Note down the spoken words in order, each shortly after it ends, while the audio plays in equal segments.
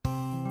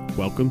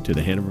Welcome to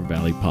the Hanover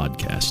Valley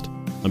Podcast,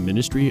 a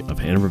ministry of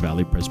Hanover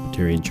Valley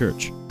Presbyterian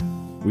Church.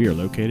 We are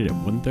located at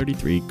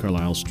 133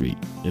 Carlisle Street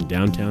in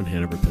downtown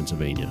Hanover,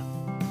 Pennsylvania.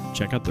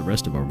 Check out the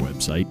rest of our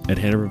website at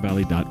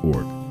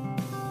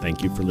hanovervalley.org.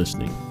 Thank you for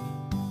listening.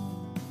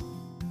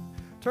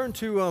 Turn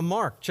to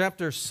Mark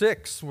chapter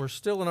 6. We're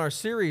still in our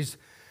series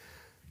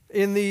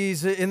in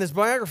this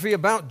biography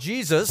about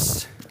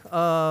Jesus,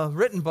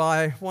 written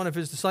by one of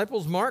his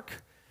disciples, Mark,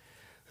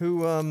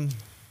 who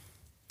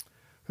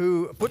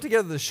put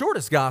together the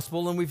shortest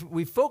gospel, and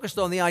we've focused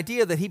on the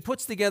idea that he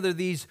puts together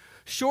these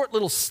short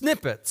little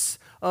snippets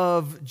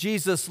of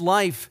Jesus'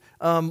 life,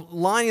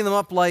 lining them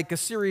up like a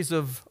series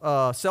of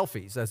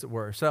selfies, as it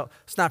were, so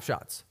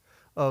snapshots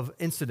of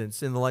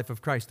incidents in the life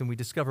of Christ, and we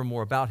discover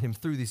more about him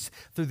through these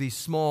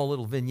small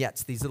little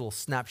vignettes, these little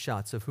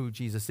snapshots of who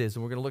Jesus is.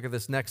 And we're going to look at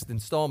this next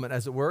installment,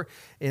 as it were,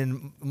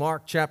 in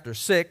Mark chapter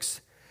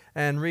 6,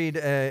 and read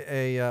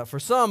for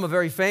some, a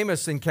very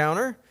famous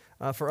encounter.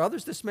 For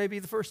others, this may be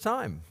the first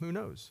time. Who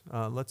knows?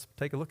 Let's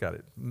take a look at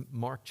it.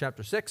 Mark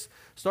chapter 6,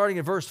 starting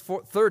at verse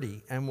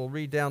 30, and we'll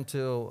read down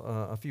till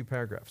a few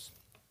paragraphs.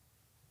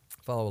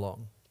 Follow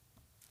along.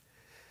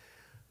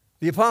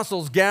 The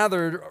apostles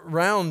gathered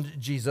round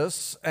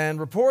Jesus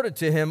and reported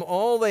to him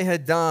all they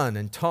had done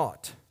and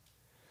taught.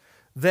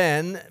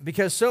 Then,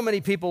 because so many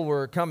people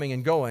were coming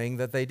and going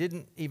that they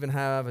didn't even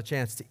have a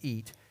chance to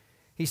eat,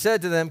 he said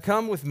to them,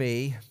 "Come with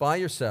me by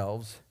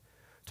yourselves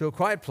to a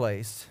quiet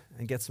place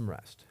and get some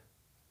rest."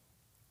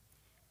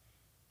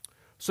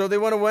 So they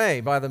went away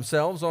by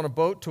themselves on a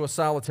boat to a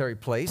solitary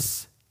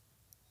place.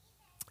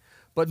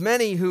 But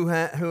many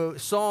who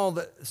saw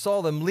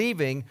them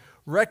leaving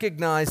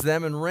recognized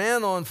them and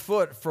ran on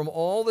foot from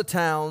all the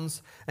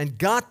towns and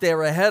got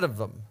there ahead of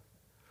them.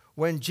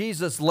 When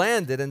Jesus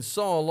landed and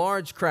saw a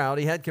large crowd,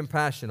 he had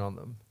compassion on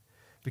them,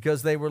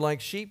 because they were like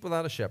sheep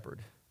without a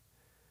shepherd.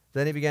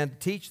 Then he began to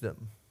teach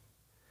them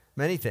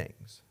many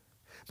things.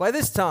 By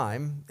this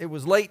time, it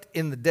was late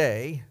in the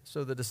day,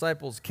 so the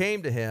disciples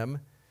came to him.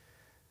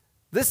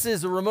 "This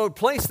is a remote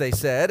place," they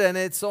said, "and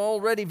it's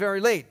already very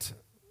late.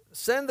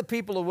 Send the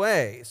people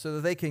away so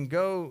that they can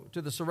go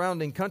to the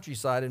surrounding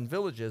countryside and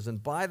villages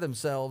and buy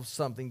themselves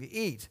something to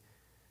eat."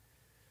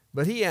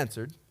 But he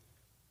answered,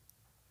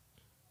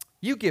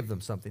 "You give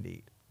them something to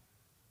eat."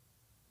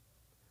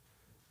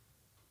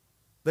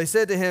 They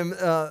said to him,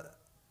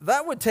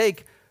 "That would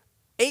take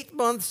 8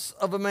 months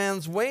of a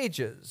man's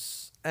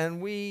wages,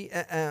 and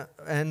are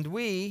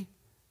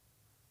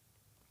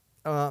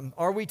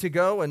we to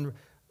go and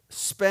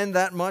spend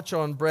that much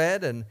on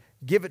bread and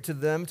give it to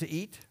them to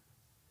eat?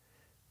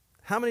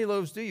 How many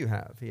loaves do you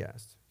have?" he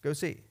asked. "Go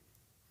see."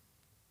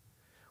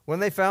 When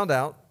they found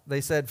out,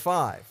 they said,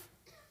 5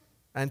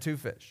 and 2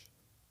 fish.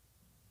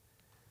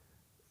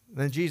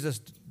 Then Jesus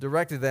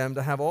directed them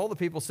to have all the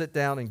people sit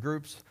down in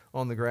groups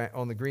on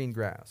the green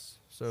grass.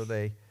 So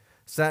they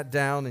sat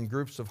down in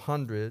groups of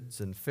hundreds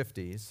and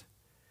 50s.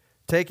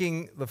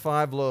 Taking the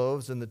 5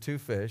 loaves and the 2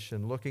 fish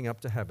and looking up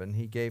to heaven,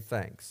 he gave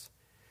thanks.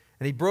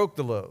 And he broke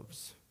the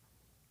loaves.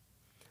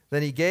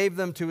 Then he gave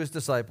them to his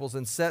disciples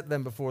and set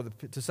them before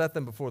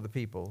the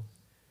people.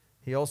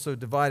 He also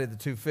divided the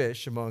 2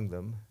 fish among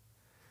them.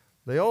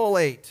 They all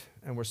ate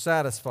and were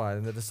satisfied,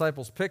 and the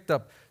disciples picked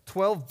up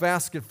 12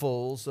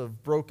 basketfuls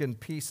of broken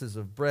pieces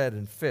of bread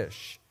and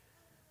fish.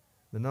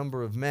 The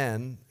number of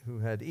men who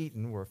had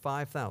eaten were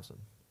 5,000.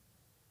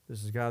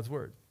 This is God's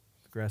word.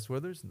 The grass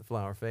withers and the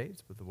flower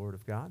fades, but the word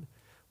of God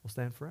will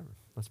stand forever.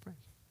 Let's pray.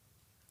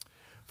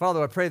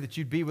 Father, I pray that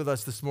you'd be with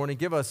us this morning.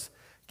 Give us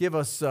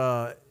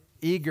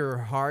eager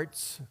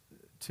hearts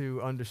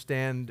to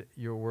understand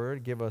your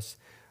word. Give us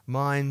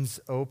minds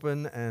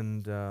open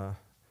and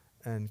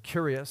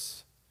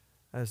curious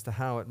as to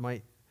how it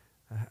might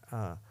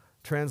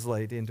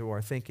translate into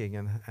our thinking.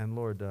 And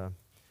Lord,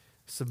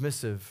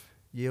 submissive,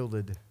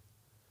 yielded,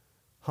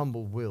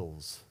 humble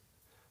wills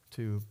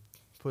to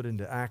put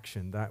into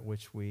action that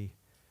which we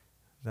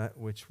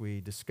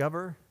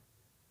discover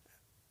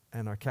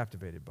and are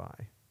captivated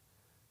by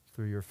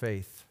through your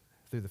faith,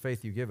 through the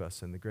faith you give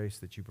us and the grace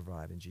that you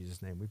provide. In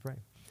Jesus' name we pray.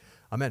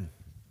 Amen.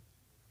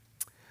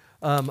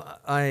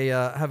 I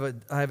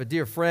have a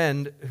dear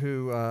friend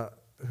who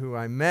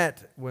I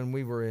met when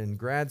we were in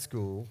grad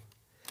school,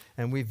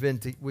 and we've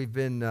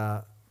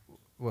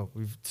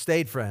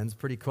stayed friends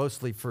pretty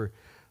closely for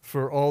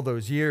all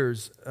those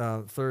years,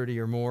 30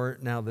 or more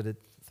now that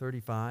it's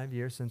 35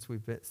 years since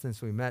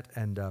we met,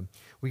 and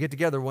we get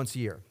together once a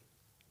year.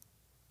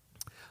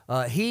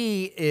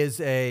 He's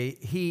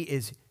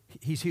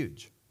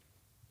huge.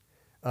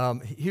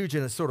 Huge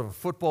in a sort of a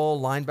football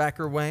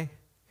linebacker way,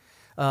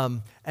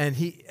 and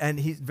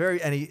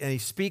he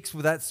speaks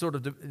with that sort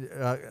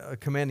of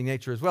commanding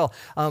nature as well.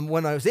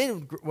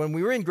 When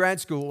we were in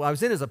grad school, I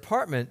was in his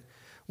apartment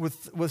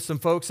with some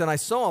folks, and I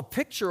saw a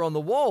picture on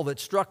the wall that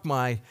struck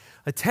my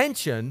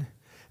attention.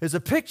 It's a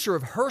picture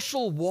of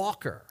Herschel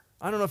Walker.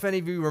 I don't know if any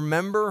of you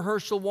remember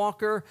Herschel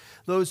Walker.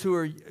 Those who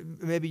are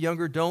maybe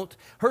younger don't.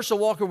 Herschel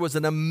Walker was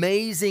an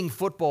amazing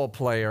football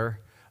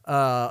player,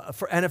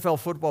 for NFL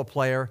football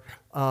player.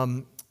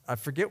 I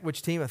forget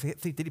which team. I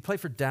think did he play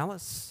for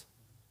Dallas?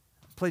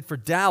 Played for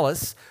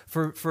Dallas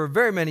for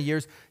very many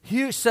years.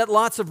 He set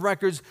lots of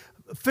records,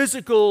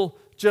 physical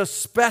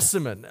just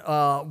specimen.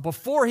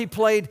 Before he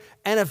played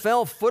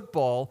NFL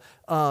football,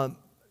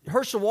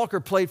 Herschel Walker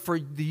played for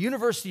the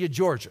University of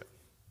Georgia.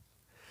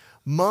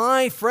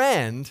 My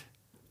friend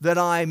that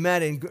I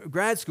met in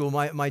grad school,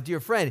 my dear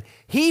friend,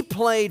 he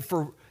played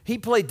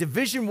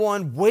Division I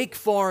Wake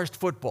Forest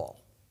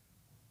football.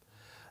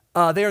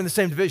 They're in the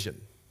same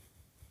division.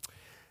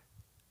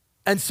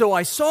 And so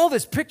I saw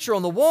this picture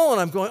on the wall,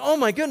 and I'm going, oh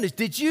my goodness,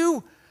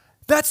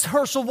 that's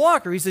Herschel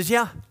Walker. He says,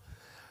 yeah.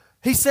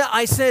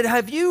 I said,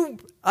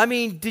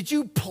 did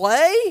you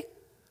play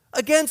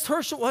against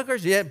Herschel Walker?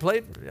 Yeah,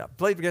 played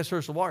against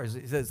Herschel Walker.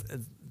 He says,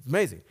 it's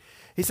amazing.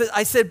 He says,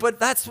 I said, but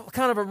that's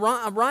kind of a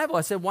rival.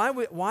 I said,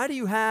 why do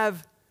you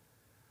have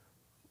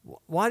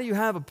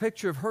a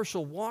picture of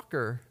Herschel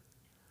Walker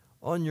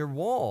on your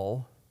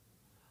wall?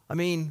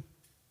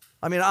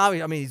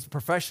 He's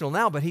professional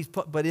now,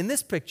 but in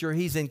this picture,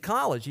 he's in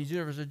college. He's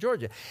University of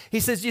Georgia. He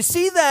says, you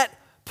see that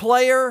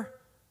player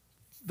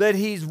that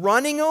he's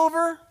running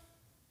over?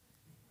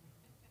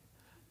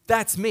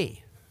 That's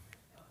me.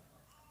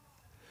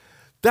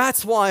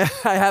 That's why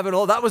I have it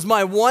all. That was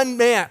my one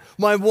meeting.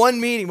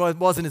 Well, it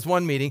wasn't his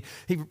one meeting.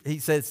 He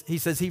says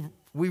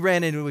we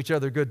ran into each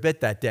other a good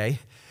bit that day.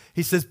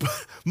 He says, but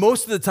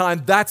most of the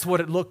time, that's what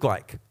it looked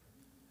like.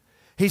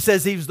 He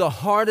says he was the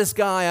hardest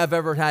guy I've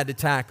ever had to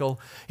tackle.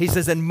 He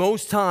says, and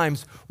most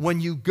times when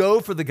you go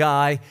for the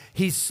guy,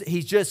 he's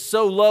just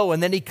so low,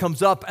 and then he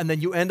comes up, and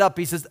then you end up.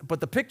 He says, but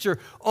the picture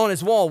on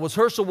his wall was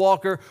Herschel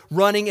Walker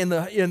running in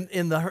the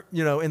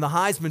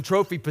Heisman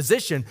Trophy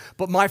position,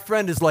 but my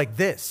friend is like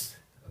this,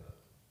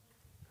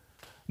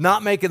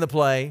 not making the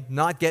play,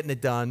 not getting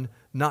it done,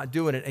 not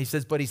doing it. And he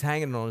says, but he's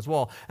hanging it on his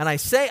wall. And I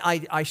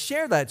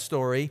share that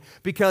story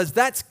because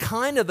that's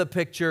kind of the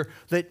picture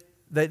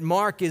that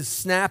Mark is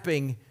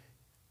snapping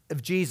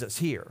of Jesus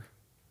here.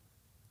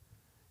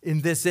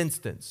 In this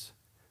instance,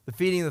 the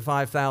feeding of the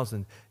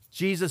 5,000,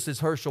 Jesus is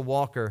Herschel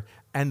Walker,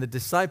 and the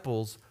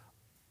disciples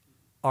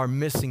are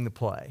missing the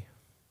play.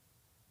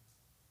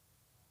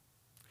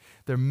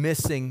 They're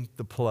missing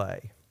the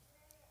play.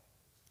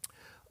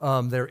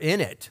 They're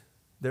in it.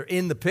 They're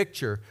in the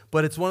picture,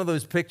 but it's one of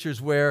those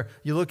pictures where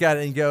you look at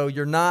it and go,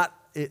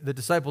 the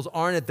disciples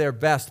aren't at their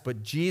best,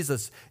 but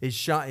Jesus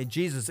is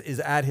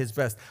at his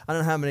best. I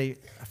don't know how many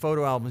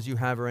photo albums you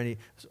have or any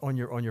on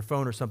your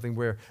phone or something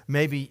where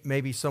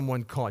maybe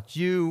someone caught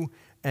you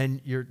and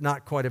you're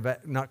not quite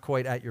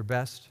at your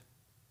best.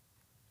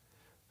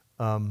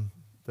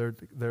 There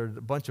are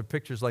a bunch of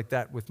pictures like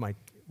that with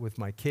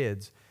my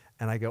kids,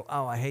 and I go,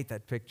 oh, I hate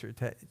that picture.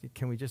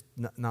 Can we just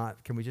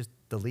Can we just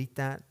delete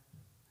that?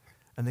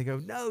 And they go,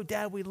 no,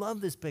 Dad, we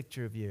love this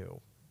picture of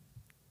you.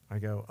 I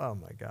go, oh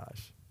my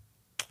gosh.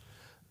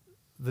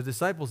 The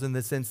disciples in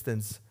this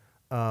instance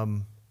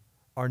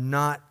are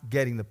not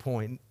getting the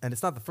point, and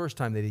it's not the first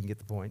time they didn't get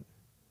the point.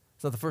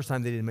 It's not the first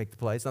time they didn't make the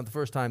play. It's not the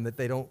first time that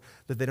they don't.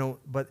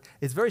 But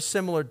it's very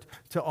similar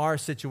to our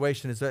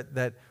situation. Is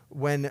that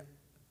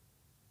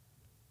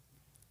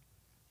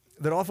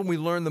often we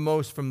learn the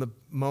most from the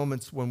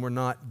moments when we're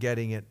not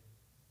getting it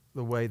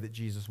the way that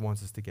Jesus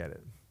wants us to get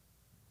it.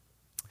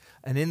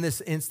 And in this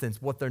instance,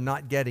 what they're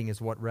not getting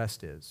is what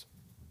rest is.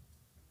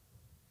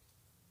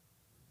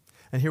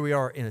 And here we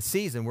are in a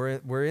season.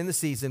 We're in the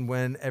season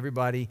when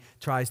everybody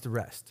tries to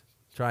rest,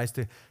 tries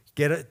to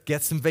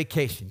get some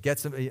vacation,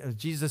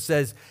 Jesus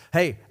says,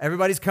 hey,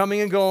 everybody's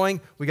coming and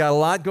going. We got a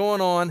lot going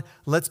on.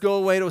 Let's go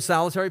away to a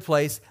solitary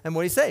place. And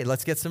what do you say?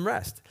 Let's get some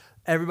rest.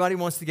 Everybody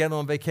wants to get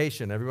on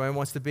vacation. Everybody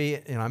wants to be,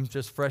 I'm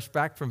just fresh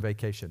back from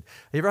vacation.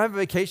 You ever have a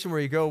vacation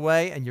where you go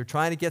away and you're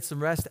trying to get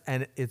some rest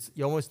and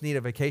you almost need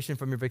a vacation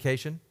from your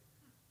vacation?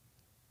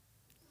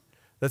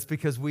 That's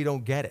because we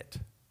don't get it.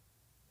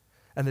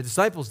 And the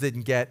disciples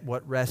didn't get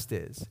what rest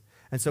is.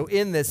 And so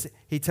in this,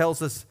 he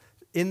tells us,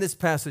 in this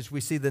passage,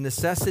 we see the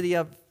necessity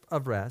of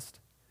rest,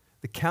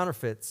 the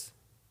counterfeits,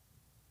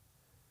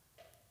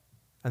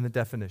 and the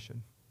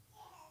definition.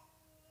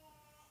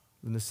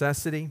 The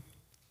necessity,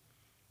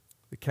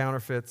 the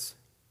counterfeits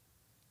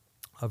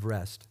of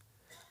rest,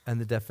 and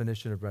the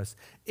definition of rest.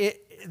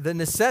 The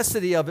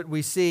necessity of it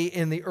we see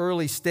in the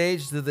early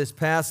stages of this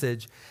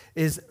passage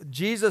is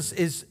Jesus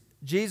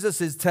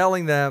is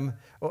telling them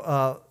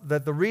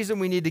that the reason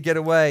we need to get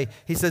away,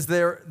 he says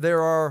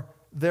there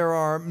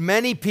are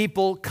many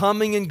people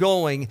coming and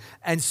going,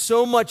 and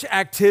so much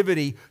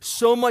activity,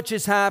 so much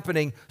is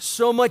happening,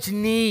 so much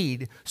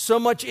need, so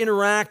much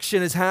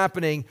interaction is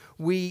happening.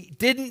 We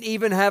didn't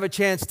even have a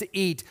chance to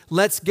eat.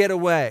 Let's get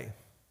away.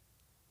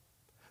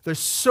 There's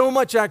so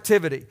much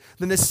activity.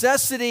 The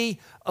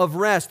necessity of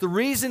rest, the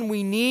reason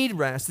we need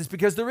rest is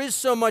because there is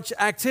so much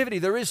activity.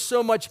 There is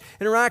so much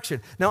interaction.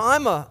 Now,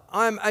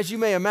 I'm as you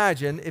may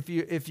imagine, if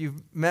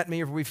you've met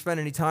me or if we've spent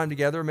any time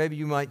together, maybe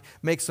you might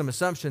make some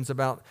assumptions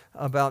about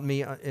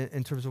me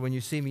in terms of when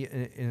you see me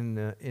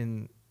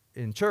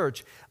in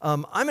church.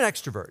 I'm an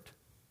extrovert.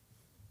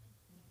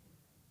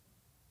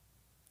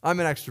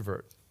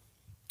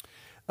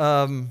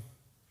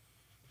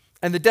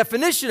 And the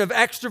definition of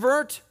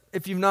extrovert,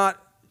 if you've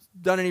not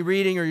done any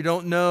reading or you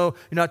don't know,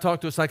 you're not talking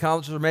to a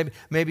psychologist, or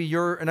maybe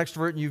you're an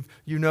extrovert and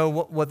you know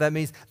what that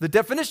means. The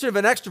definition of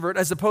an extrovert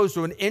as opposed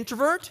to an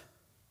introvert,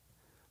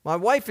 my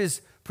wife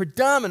is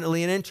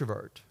predominantly an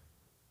introvert.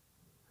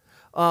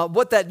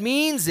 What that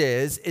means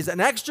is an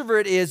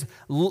extrovert is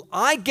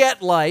I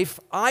get life,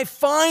 I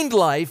find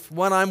life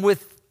when I'm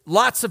with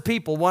lots of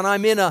people, when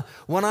I'm in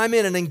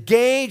an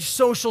engaged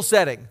social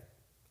setting.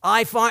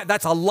 I find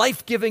that's a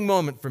life-giving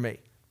moment for me.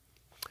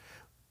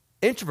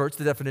 Introverts,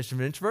 the definition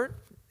of an introvert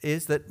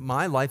is that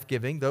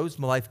those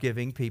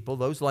life-giving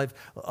people,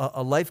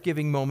 a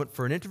life-giving moment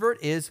for an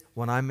introvert is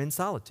when I'm in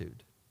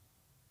solitude.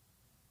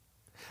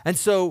 And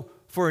so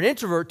for an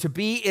introvert to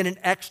be in an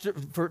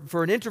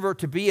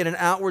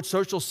outward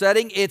social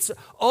setting, it's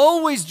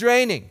always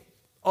draining.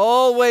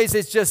 Always,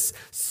 it's just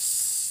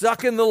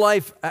sucking the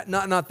life.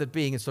 Not that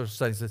being in social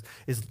settings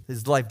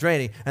is life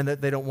draining, and that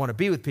they don't want to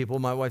be with people.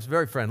 My wife's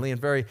very friendly and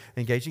very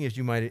engaging, as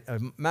you might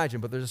imagine.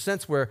 But there's a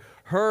sense where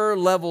her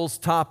levels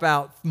top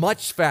out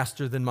much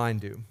faster than mine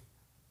do.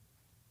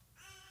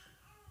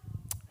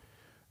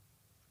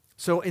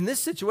 So in this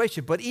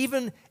situation, but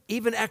even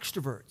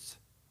extroverts,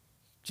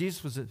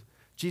 Jesus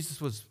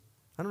was,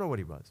 I don't know what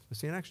he was.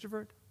 Was he an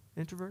extrovert?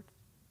 Introvert?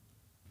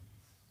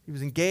 He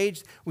was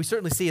engaged. We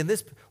certainly see in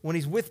this, when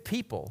he's with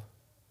people,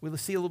 we'll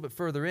see a little bit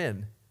further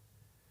in,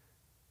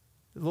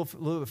 a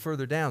little bit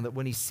further down, that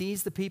when he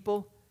sees the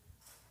people,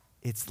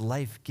 it's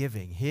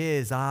life-giving.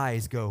 His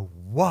eyes go,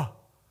 whoa.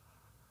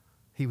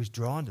 He was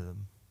drawn to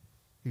them.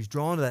 He was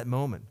drawn to that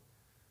moment.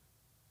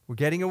 We're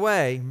getting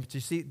away.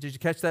 Did you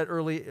catch that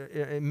early,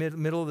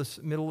 middle of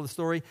the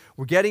story?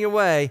 We're getting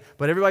away,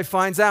 but everybody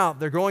finds out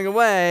they're going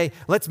away.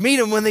 Let's meet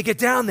them when they get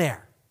down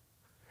there.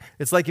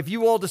 It's like if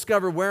you all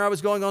discovered where I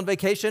was going on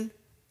vacation,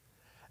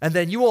 and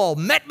then you all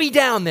met me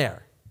down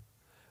there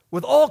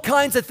with all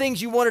kinds of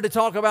things you wanted to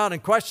talk about,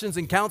 and questions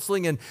and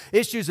counseling and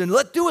issues, and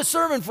let's do a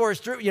sermon for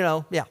us,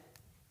 yeah.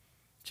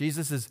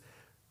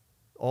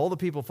 All the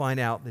people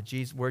find out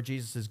that where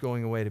Jesus is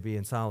going away to be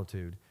in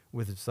solitude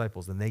with his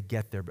disciples, and they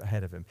get there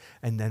ahead of him.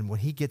 And then when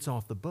he gets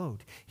off the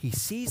boat, he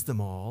sees them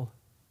all,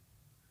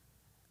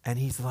 and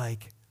he's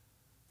like,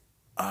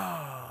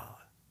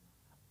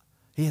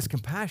 he has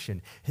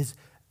compassion.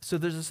 So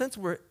there's a sense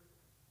where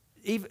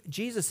even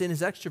Jesus in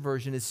his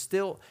extroversion is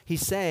still,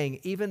 he's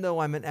saying, even though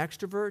I'm an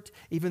extrovert,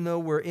 even though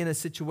we're in a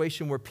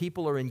situation where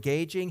people are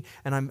engaging,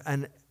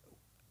 and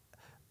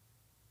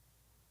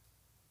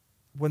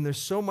when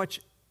there's so much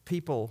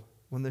people,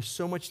 when there's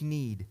so much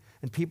need,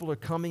 and people are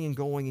coming and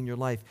going in your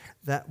life,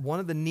 that one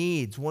of the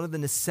needs, one of the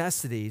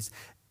necessities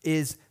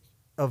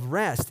of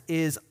rest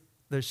is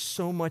there's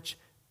so much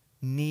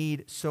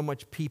need, so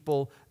much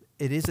people.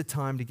 It is a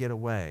time to get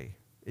away.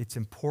 It's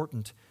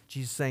important.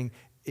 Jesus is saying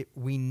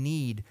we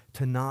need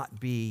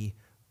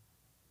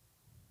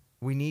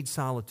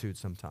solitude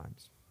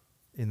sometimes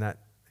in that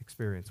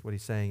experience. What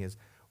he's saying is,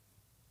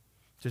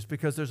 just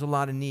because there's a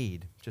lot of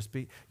need,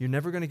 you're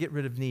never going to get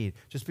rid of need.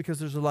 Just because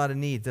there's a lot of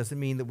need doesn't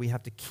mean that we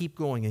have to keep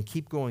going and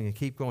keep going and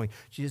keep going.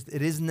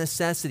 It is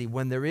necessity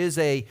when there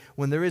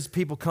is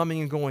people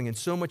coming and going, and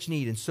so much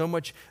need, and so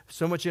much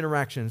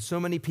interaction, and so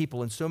many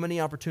people, and so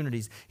many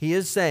opportunities. He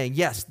is saying,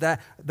 yes,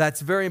 that's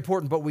very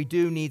important, but we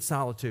do need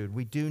solitude.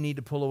 We do need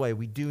to pull away.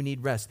 We do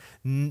need rest.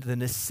 The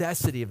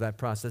necessity of that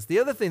process. The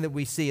other thing that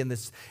we see in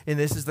this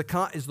is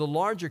the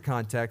larger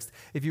context.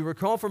 If you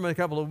recall from a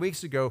couple of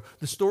weeks ago,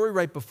 the story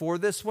right before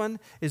this one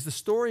is the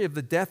story of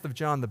the death of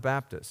John the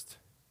Baptist.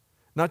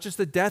 Not just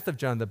the death of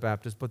John the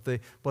Baptist, but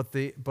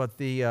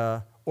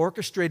the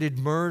orchestrated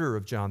murder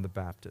of John the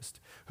Baptist,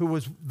 who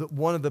was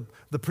one of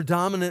the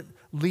predominant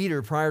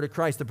leader prior to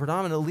Christ, the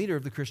predominant leader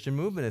of the Christian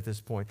movement at this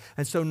point.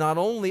 And so not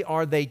only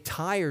are they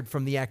tired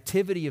from the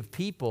activity of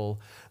people,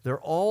 they're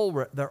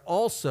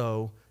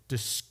also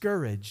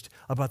discouraged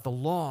about the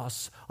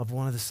loss of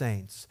one of the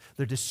saints.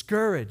 They're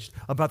discouraged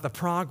about the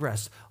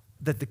progress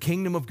that the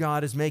kingdom of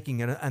God is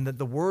making and that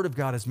the word of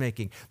God is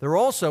making. They're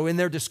also, in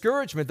their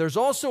discouragement, there's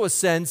also a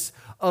sense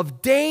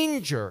of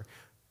danger.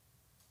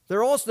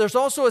 There's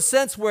also a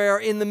sense where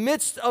in the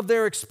midst of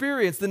their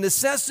experience, the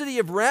necessity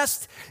of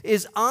rest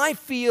is I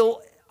feel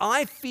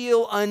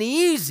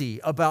uneasy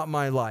about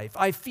my life.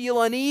 I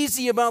feel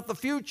uneasy about the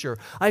future.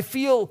 I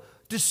feel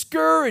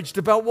discouraged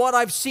about what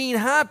I've seen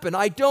happen.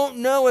 I don't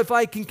know if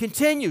I can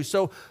continue.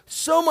 So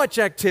much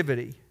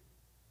activity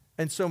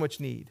and so much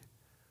need.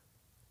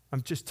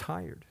 I'm just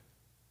tired.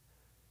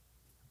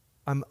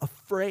 I'm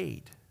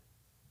afraid.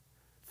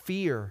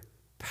 Fear,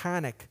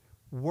 panic,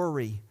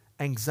 worry,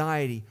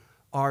 anxiety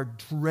are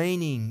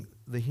draining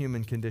the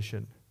human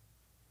condition.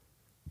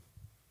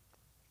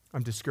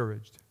 I'm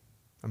discouraged.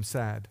 I'm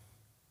sad.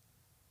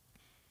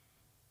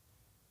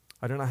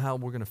 I don't know how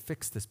we're going to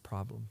fix this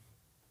problem.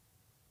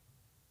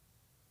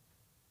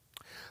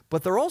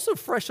 But they're also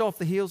fresh off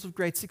the heels of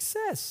great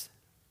success.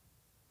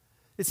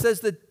 It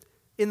says that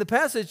in the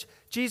passage,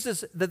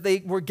 Jesus, that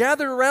they were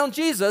gathered around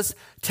Jesus,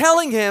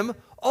 telling him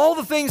all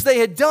the things they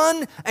had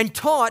done and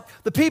taught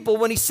the people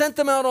when he sent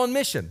them out on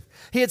mission.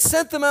 He had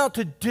sent them out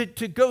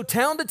to go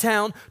town to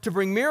town, to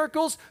bring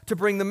miracles, to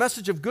bring the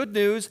message of good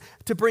news,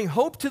 to bring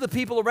hope to the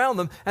people around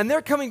them. And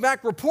they're coming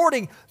back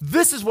reporting,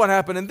 this is what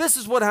happened, and this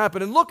is what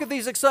happened, and look at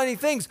these exciting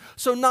things.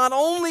 So not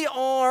only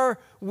are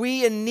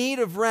we in need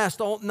of rest,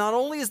 not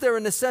only is there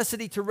a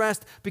necessity to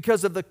rest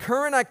because of the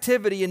current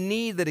activity and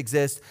need that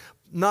exists,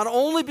 not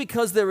only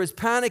because there is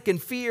panic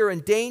and fear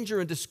and danger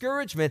and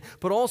discouragement,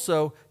 but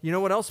also, you know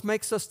what else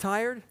makes us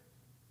tired?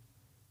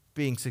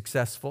 Being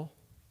successful.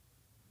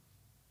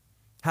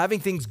 Having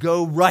things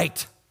go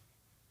right.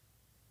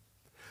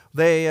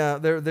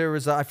 There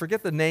was, I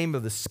forget the name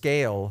of the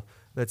scale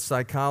that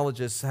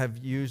psychologists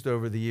have used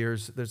over the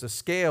years. There's a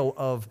scale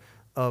of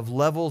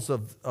levels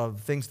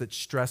of things that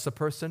stress a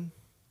person,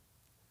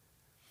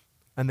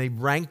 and they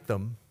rank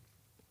them.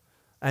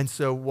 And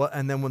so,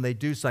 and then when they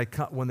do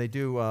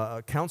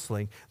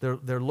counseling,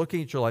 they're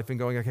looking at your life and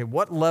going, okay,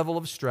 what level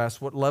of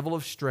stress, what level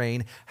of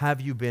strain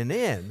have you been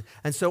in?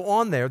 And so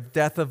on there,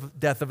 death of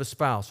a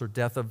spouse or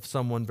death of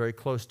someone very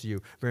close to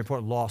you, very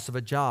important. Loss of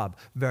a job,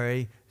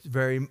 very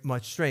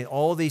much strain.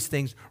 All these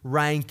things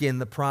rank in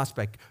the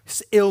prospect.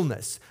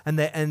 Illness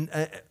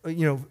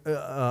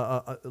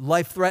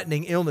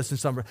life-threatening illness in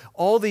some.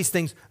 All these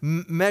things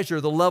measure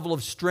the level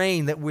of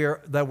strain that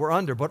we're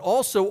under. But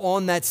also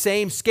on that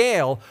same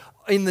scale,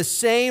 in the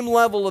same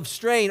level of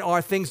strain,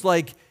 are things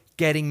like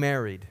getting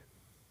married,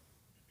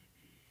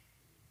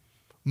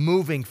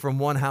 moving from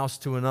one house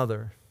to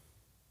another.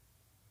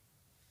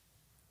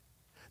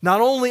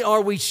 Not only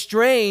are we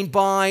strained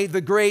by the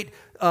great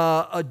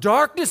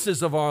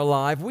darknesses of our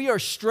life, we are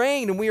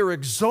strained and we are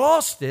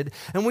exhausted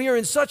and we are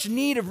in such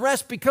need of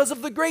rest because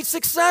of the great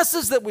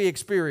successes that we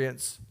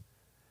experience.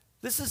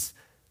 This is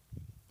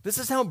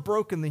how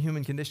broken the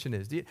human condition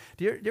is. Do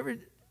you ever?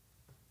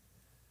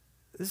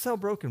 This is how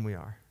broken we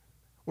are.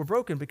 We're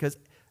broken because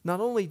not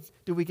only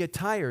do we get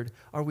tired,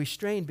 are we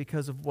strained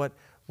because of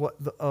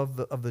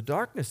the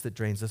darkness that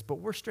drains us, but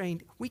we're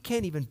strained. We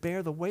can't even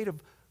bear the weight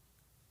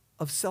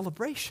of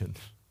celebration.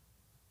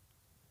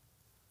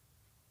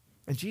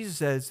 And Jesus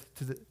says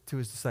to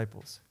his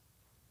disciples,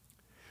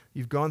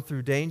 you've gone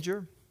through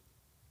danger,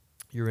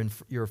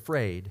 you're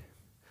afraid,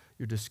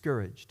 you're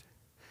discouraged.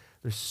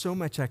 There's so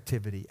much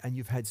activity, and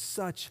you've had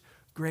such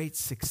great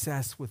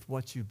success with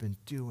what you've been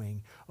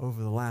doing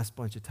over the last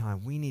bunch of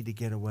time. We need to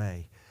get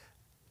away.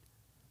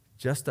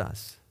 Just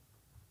us,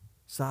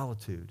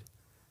 solitude,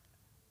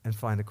 and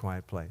find a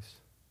quiet place.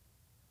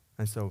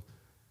 And so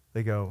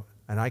they go,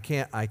 and I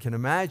can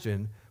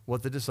imagine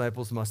what the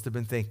disciples must have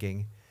been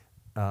thinking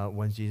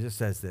when Jesus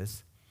says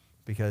this,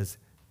 because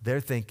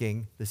they're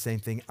thinking the same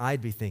thing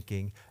I'd be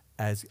thinking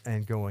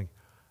and going,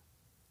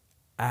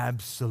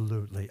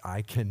 absolutely,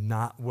 I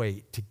cannot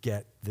wait to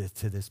get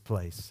to this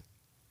place.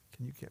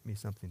 Can you get me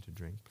something to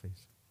drink,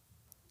 please?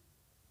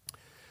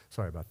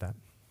 Sorry about that.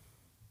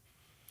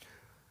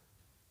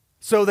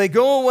 So they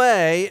go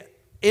away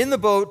in the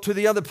boat to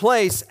the other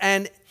place,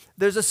 and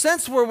there's a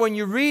sense where when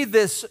you read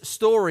this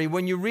story,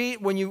 when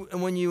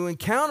you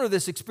encounter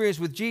this experience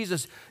with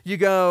Jesus, you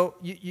go,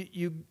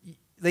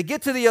 they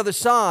get to the other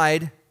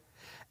side,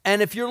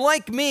 and if you're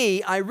like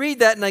me, I read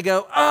that and I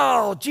go,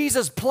 oh,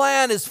 Jesus'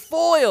 plan is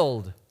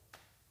foiled.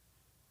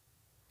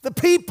 The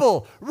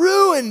people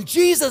ruined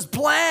Jesus'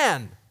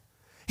 plan.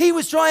 He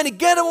was trying to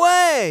get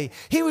away.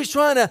 He was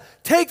trying to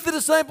take the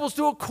disciples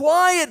to a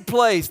quiet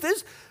place.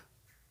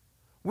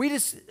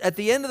 At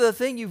the end of the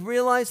thing, you've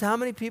realized how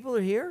many people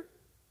are here?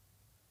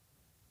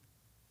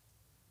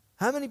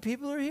 How many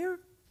people are here?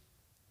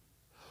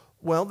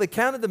 Well, they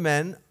counted the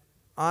men,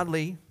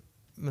 oddly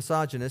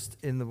misogynist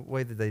in the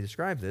way that they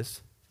describe this.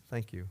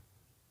 Thank you.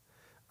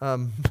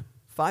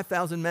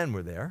 5,000 men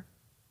were there.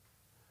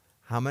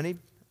 How many?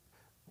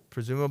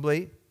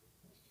 Presumably,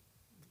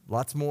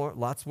 lots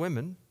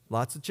women.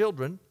 Lots of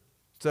children.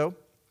 So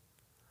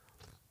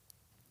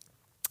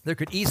there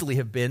could easily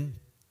have been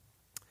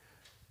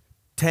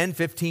 10,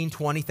 15,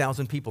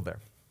 20,000 people there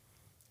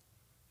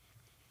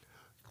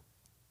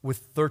with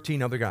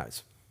 13 other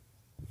guys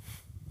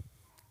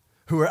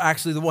who are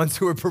actually the ones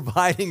who are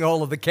providing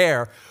all of the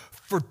care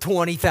for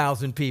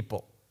 20,000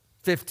 people.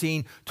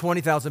 15,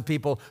 20,000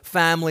 people,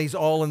 families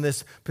all in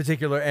this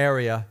particular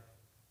area.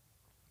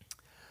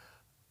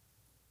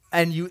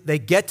 And they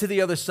get to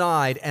the other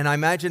side, and I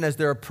imagine as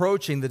they're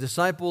approaching the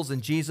disciples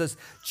and Jesus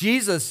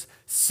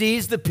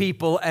sees the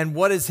people, and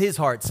what does his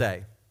heart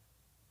say?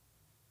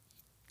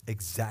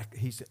 Exactly.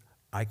 He said,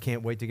 I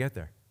can't wait to get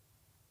there.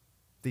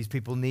 These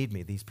people need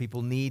me. These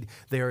people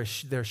they're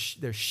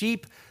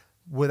sheep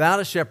without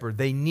a shepherd.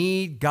 They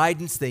need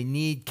guidance. They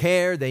need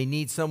care. They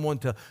need someone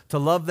to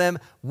love them.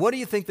 What do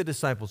you think the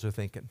disciples are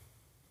thinking?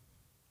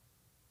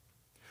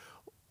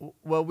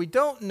 Well, we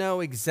don't know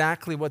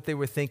exactly what they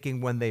were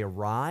thinking when they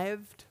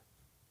arrived,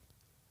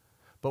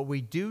 but we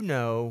do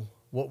know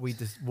what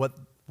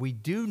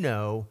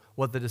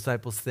the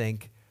disciples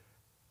think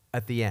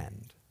at the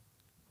end.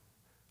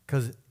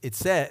 Because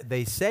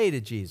they say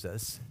to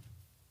Jesus,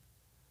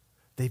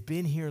 They've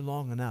been here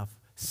long enough.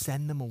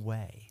 Send them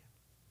away.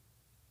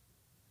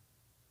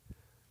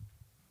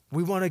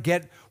 We want to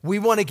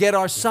get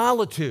our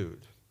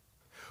solitude.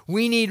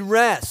 We need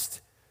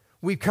rest.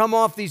 We've come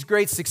off these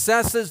great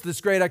successes,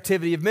 this great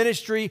activity of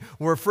ministry.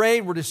 We're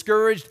afraid, we're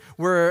discouraged,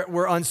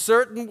 we're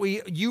uncertain.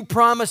 You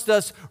promised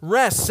us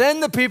rest.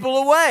 Send the people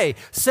away.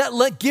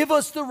 Give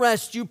us the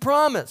rest you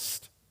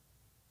promised.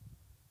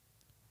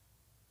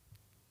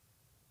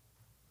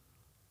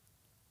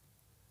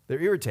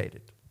 They're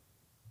irritated.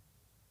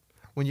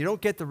 When you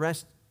don't get the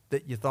rest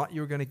that you thought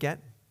you were going to get,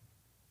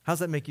 how does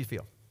that make you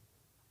feel?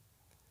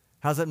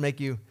 How does that make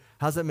you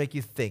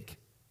think?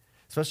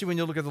 Especially when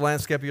you look at the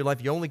landscape of your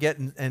life, you only get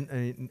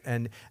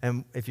and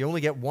if you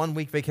only get 1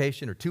 week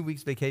vacation or 2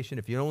 weeks vacation,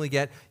 if you only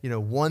get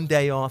 1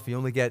 day off, you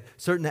only get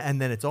certain, and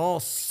then it's all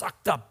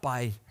sucked up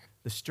by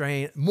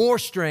the more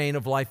strain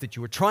of life that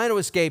you were trying to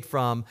escape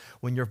from.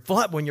 When your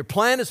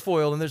plan is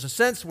foiled, and there's a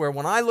sense where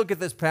when I look at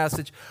this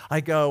passage,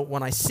 I go,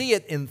 when I see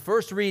it in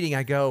first reading,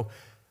 I go,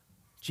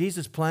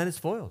 Jesus' plan is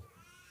foiled.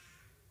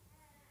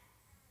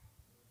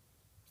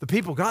 The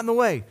people got in the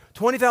way.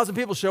 20,000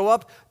 people show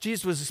up.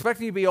 Jesus was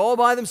expecting to be all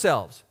by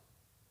themselves.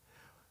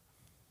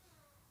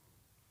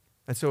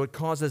 And so it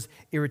causes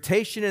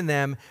irritation in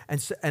them,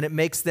 and it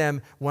makes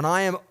them, when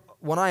I am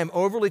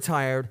overly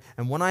tired,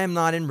 and when I am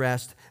not in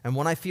rest, and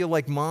when I feel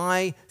like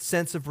my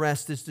sense of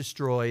rest is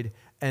destroyed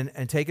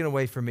and taken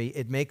away from me,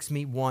 it makes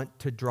me want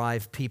to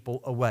drive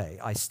people away.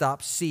 I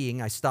stop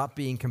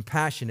being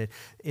compassionate.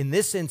 In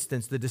this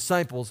instance, the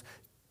disciples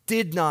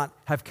did not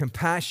have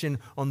compassion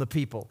on the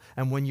people.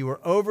 And when you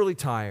are overly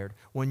tired,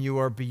 when you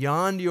are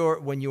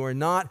when you are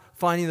not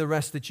finding the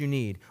rest that you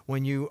need,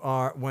 when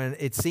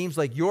it seems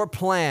like your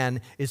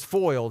plan is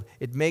foiled,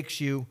 it makes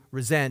you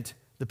resent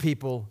the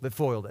people that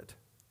foiled it.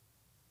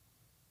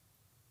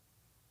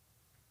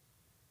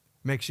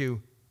 Makes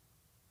you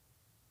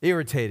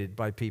irritated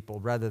by people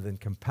rather than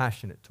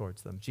compassionate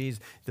towards them.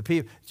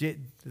 The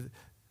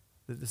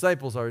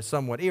disciples are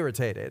somewhat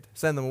irritated.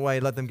 Send them away,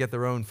 let them get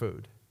their own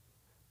food.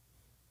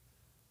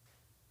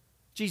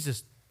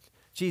 Jesus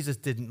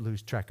didn't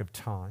lose track of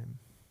time.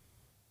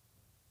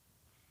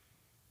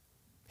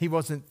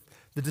 The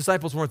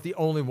disciples weren't the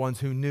only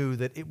ones who knew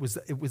that it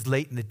was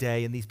late in the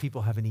day and these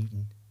people haven't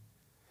eaten.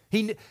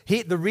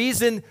 The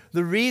reason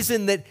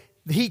that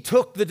he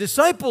took the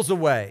disciples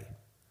away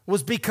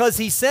was because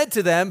he said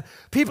to them,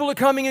 people are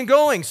coming and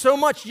going so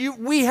much,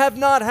 we have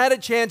not had a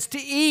chance to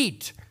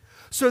eat.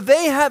 So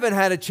they haven't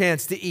had a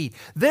chance to eat.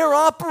 They're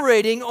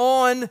operating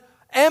on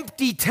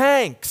empty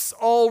tanks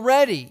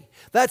already.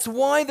 That's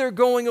why they're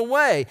going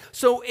away.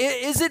 So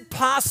is it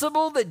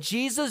possible that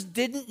Jesus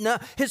didn't know?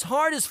 His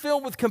heart is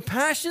filled with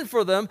compassion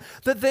for them,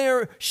 that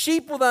they're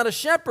sheep without a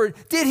shepherd.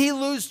 Did he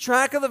lose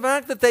track of the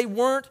fact that they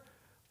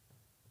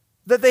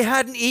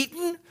hadn't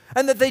eaten,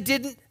 and that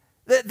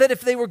that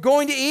if they were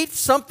going to eat,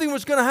 something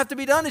was going to have to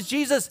be done? Is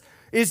Jesus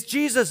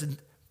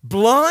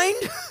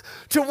blind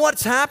to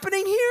what's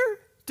happening here?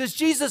 Does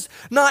Jesus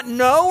not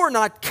know or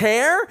not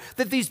care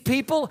that these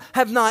people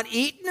have not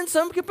eaten in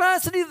some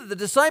capacity, that the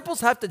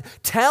disciples have to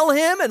tell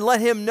him and let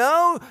him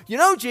know,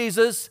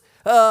 Jesus,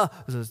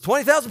 there's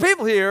 20,000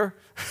 people here.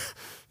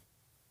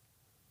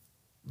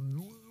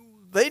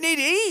 They need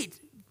to eat.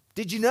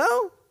 Did you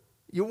know?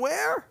 You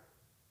aware?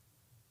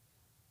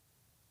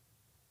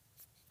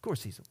 Of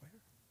course he's aware.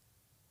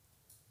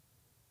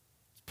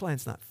 His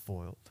plan's not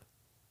foiled.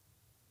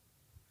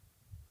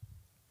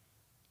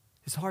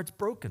 His heart's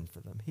broken for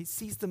them. He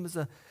sees them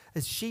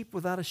as sheep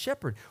without a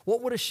shepherd.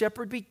 What would a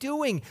shepherd be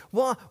doing?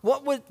 What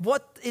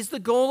is the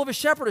goal of a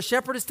shepherd? A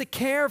shepherd is to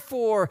care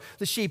for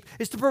the sheep,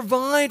 is to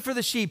provide for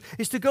the sheep,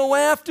 is to go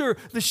after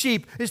the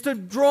sheep, is to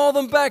draw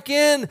them back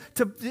in,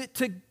 to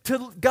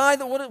guide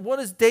them. What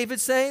does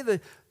David say?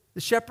 The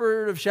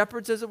shepherd of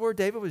shepherds, as it were.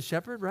 David was a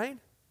shepherd, right?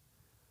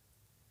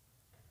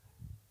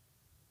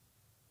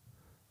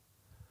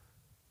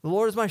 The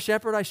Lord is my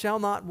shepherd, I shall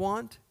not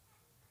want.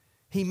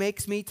 He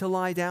makes me to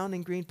lie down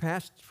in green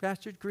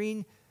pastures.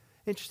 Green,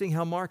 interesting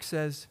how Mark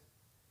says,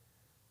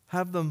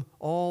 have them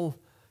all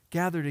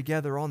gather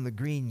together on the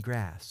green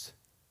grass.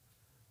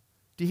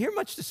 Do you hear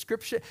much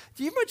description?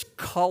 Do you hear much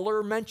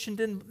color mentioned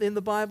in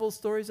the Bible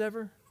stories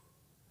ever?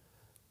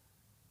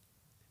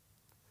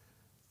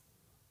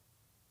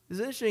 It's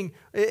interesting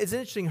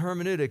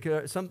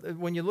hermeneutic.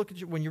 When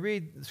you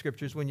read the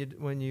scriptures, when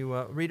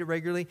you read it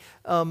regularly,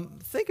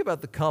 think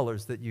about the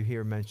colors that you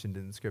hear mentioned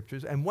in the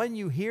scriptures. And when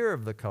you hear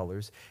of the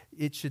colors,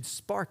 it should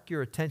spark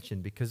your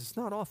attention because it's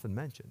not often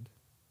mentioned.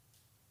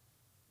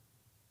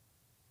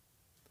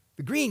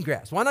 The green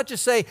grass. Why not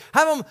just say,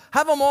 have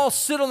them all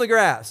sit on the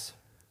grass?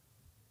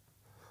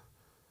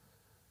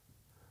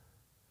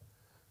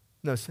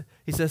 No,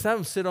 he says, have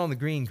them sit on the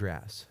green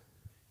grass.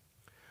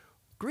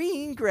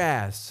 Green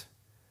grass.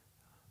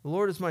 The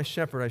Lord is my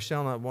shepherd, I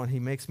shall not want. He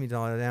makes me to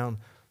lie down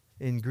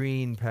in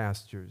green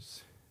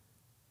pastures,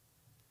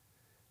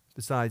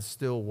 beside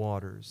still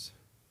waters.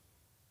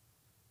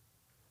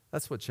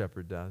 That's what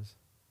shepherd does.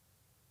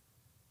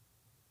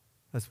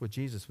 That's what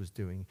Jesus was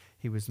doing.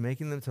 He was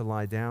making them to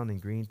lie down in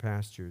green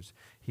pastures.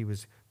 He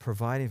was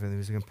providing for them. He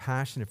was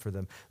compassionate for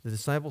them. The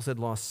disciples had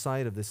lost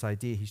sight of this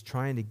idea. He's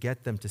trying to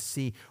get them to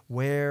see,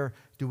 where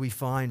do we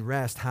find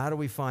rest? How do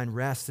we find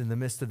rest in the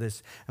midst of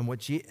this?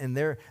 And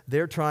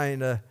they're trying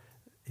to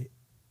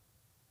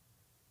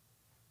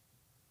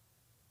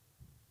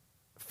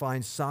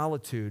find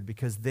solitude,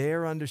 because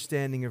their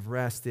understanding of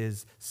rest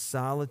is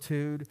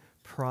solitude,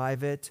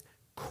 private,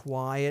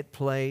 quiet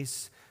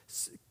place,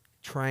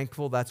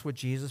 tranquil. That's what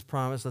Jesus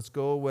promised. Let's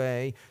go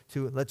away.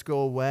 So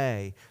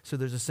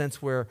there's a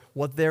sense where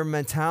what their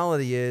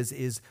mentality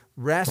is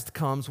rest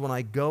comes when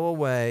I go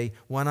away,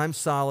 when I'm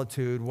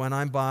solitude, when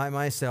I'm by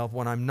myself,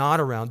 when I'm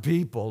not around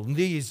people,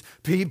 these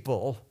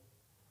people.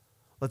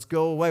 Let's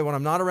go away. When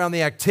I'm not around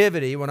the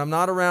activity, when I'm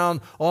not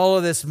around all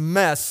of this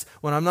mess,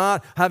 when I'm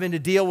not having to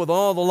deal with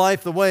all the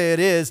life the way it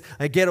is,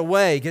 I get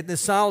away, get in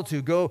this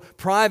solitude, go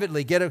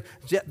privately,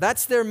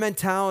 that's their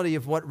mentality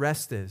of what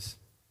rest is.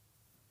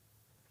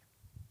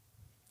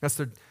 That's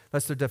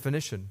their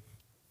definition.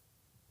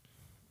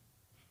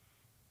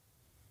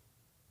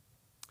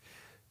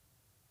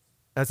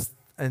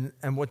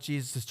 And what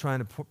Jesus is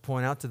trying to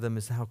point out to them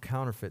is how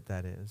counterfeit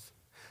that is.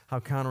 How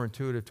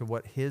counterintuitive to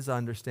what his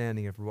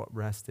understanding of what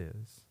rest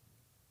is.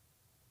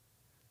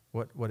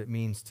 What it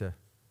means to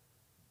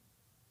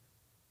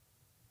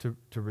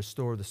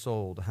restore the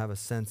soul, to have a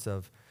sense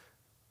of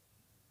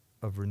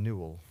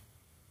renewal.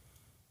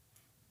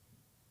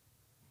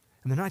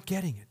 And they're not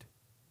getting it.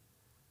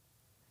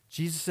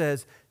 Jesus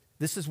says,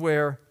 this is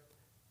where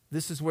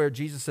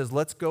Jesus says,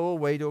 let's go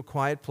away to a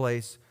quiet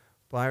place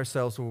by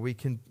ourselves where we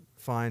can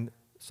find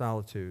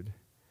solitude.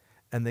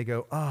 And they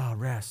go,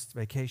 rest,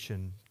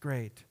 vacation,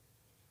 great.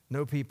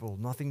 No people,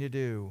 nothing to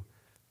do.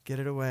 Get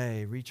it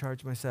away,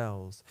 recharge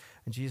myself.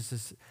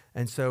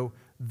 And so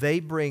they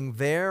bring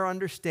their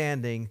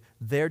understanding,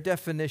 their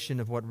definition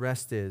of what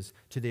rest is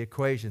to the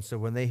equation. So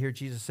when they hear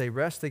Jesus say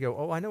rest, they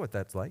go, I know what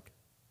that's like.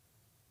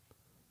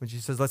 When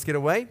Jesus says, let's get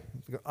away,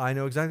 I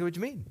know exactly what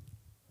you mean.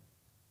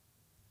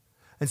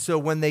 And so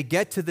when they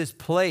get to this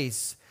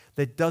place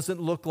that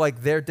doesn't look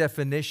like their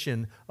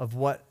definition of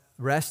what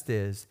rest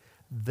is,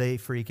 they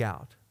freak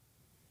out.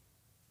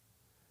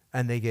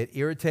 And they get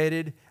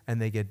irritated,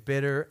 and they get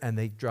bitter, and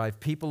they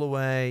drive people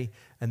away,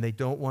 and they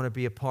don't want to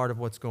be a part of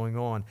what's going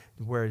on.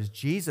 Whereas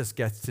Jesus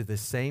gets to the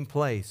same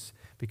place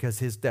because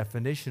his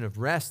definition of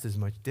rest is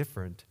much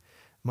different,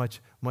 much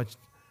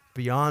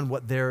beyond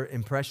what their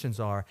impressions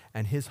are,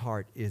 and his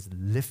heart is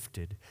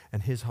lifted,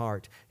 and his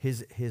heart,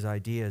 his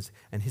ideas,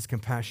 and his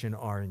compassion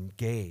are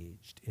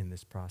engaged in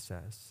this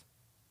process.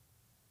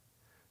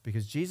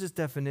 Because Jesus'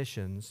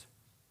 definitions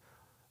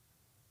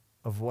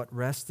of what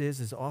rest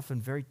is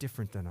often very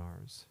different than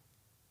ours.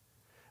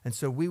 And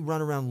so we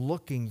run around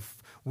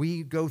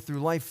we go through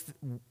life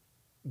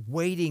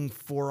waiting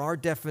for our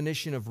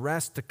definition of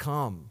rest to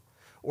come,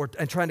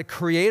 and trying to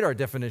create our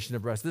definition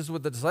of rest. This is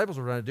what the disciples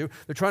were trying to do.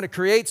 They're trying to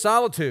create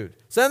solitude.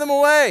 Send them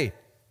away.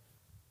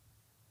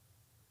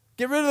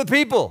 Get rid of the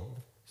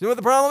people. See what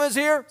the problem is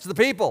here? It's the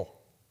people.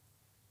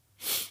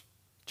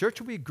 Church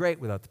will be great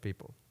without the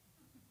people.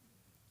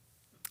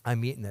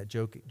 I'm eating that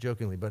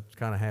jokingly, but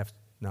kind of half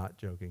not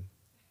joking.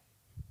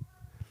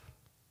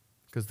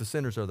 Because the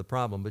sinners are the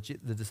problem, but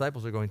the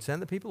disciples are going,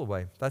 send the people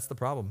away. That's the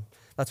problem.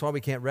 That's why we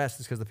can't rest,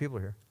 is because the people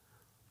are here.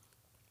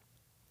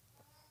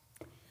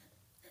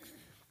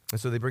 And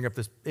so they bring up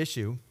this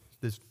issue,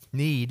 this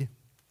need.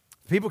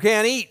 People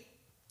can't eat.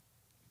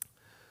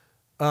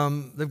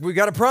 We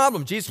got a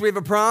problem. Jesus, we have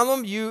a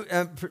problem.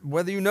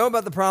 Whether you know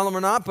about the problem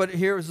or not, but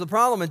here's the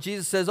problem. And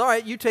Jesus says, all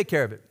right, you take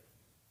care of it.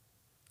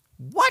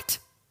 What?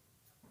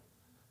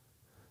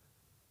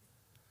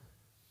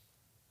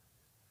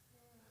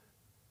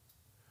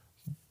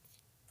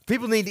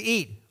 People need to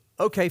eat.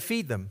 Okay,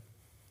 feed them.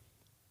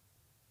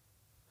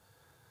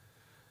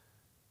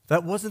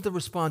 That wasn't the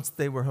response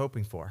they were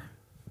hoping for.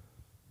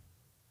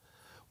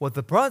 What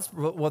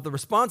the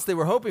response they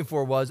were hoping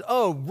for was,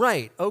 oh,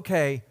 right,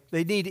 okay,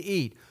 they need to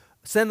eat.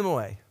 Send them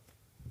away.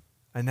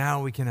 And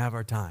now we can have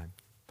our time.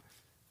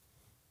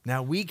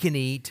 Now we can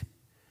eat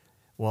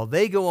while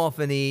they go off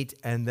and eat,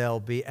 and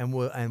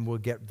we'll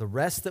get the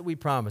rest that we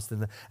promised.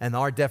 And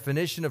our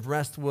definition of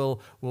rest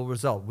will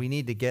result. We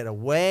need to get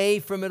away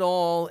from it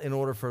all in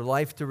order for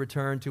life to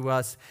return to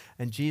us.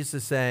 And Jesus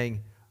is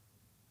saying,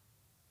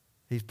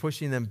 he's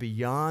pushing them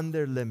beyond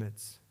their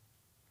limits.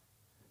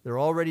 They're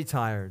already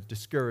tired,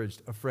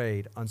 discouraged,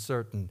 afraid,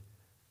 uncertain,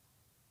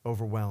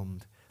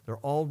 overwhelmed. They're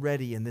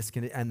already in this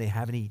condition, and they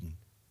haven't eaten.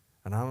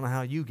 And I don't know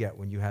how you get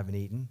when you haven't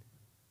eaten.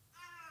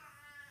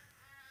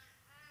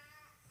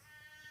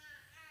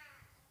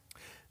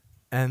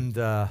 And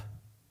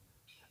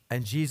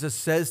Jesus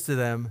says to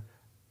them,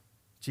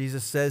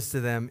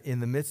 in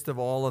the midst of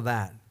all of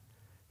that,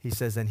 he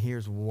says, and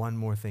here's one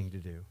more thing to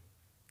do.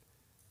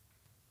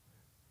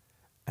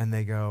 And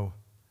they go,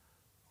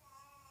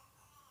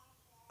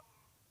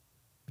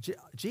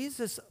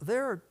 Jesus,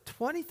 there are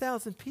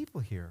 20,000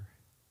 people here.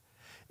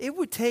 It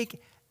would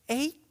take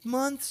 8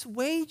 months'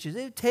 wages.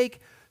 It would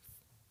take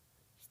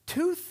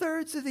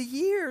 2/3 of the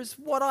year's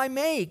what I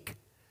make.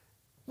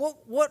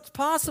 What's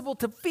possible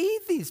to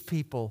feed these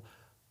people?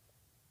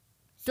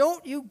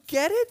 Don't you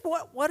get it?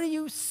 What are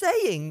you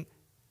saying?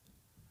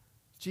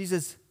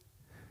 Jesus,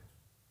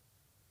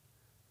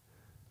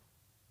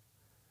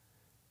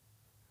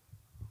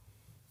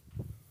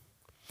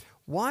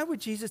 why would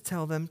Jesus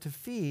tell them to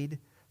feed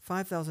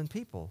 5,000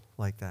 people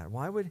like that?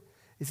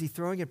 Is he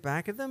throwing it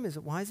back at them?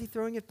 Why is he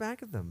throwing it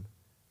back at them?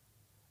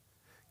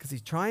 Because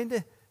he's trying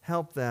to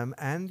help them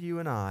and you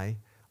and I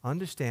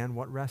understand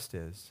what rest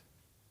is.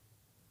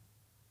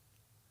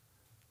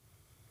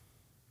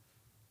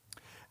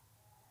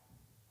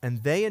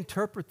 And they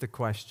interpret the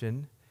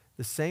question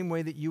the same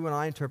way that you and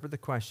I interpret the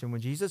question.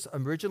 When Jesus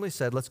originally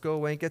said, let's go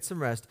away and get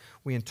some rest,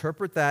 we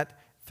interpret that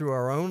through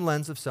our own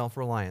lens of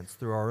self-reliance,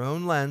 through our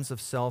own lens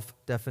of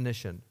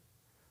self-definition.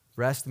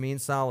 Rest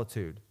means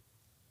solitude.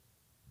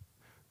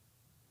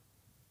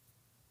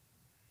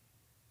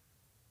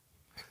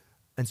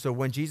 And so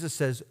when Jesus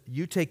says,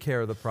 you take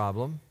care of the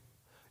problem,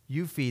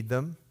 you feed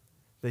them,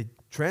 they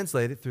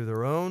translate it through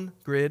their own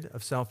grid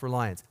of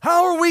self-reliance.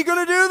 How are we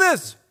going to do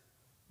this?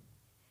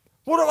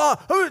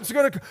 It's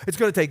going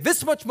to take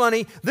this much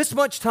money, this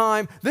much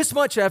time, this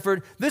much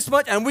effort,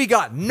 and we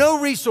got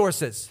no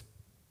resources.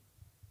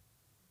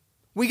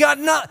 We got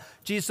not.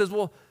 Jesus says,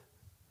 well,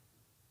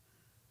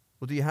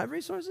 do you have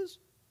resources?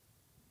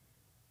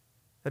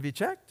 Have you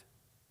checked?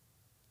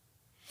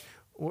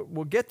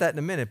 We'll get that in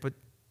a minute, but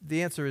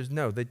the answer is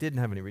no, they didn't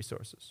have any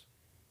resources.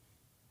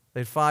 They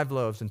had 5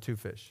 loaves and 2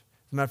 fish.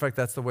 As a matter of fact,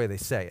 that's the way they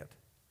say it.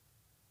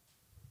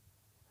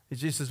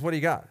 Jesus says, what do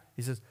you got?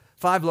 He says,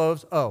 5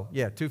 loaves,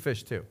 2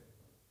 fish too.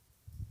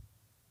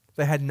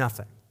 They had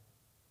nothing.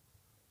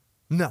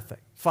 Nothing.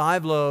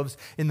 5 loaves,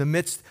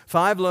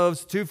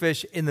 2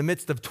 fish in the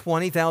midst of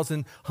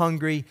 20,000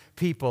 hungry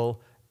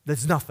people.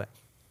 That's nothing.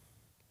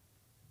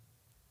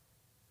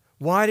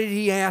 Why did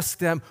he ask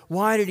them?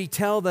 Why did he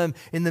tell them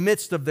in the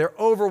midst of their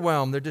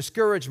overwhelm, their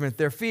discouragement,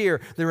 their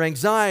fear, their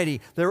anxiety,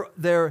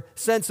 their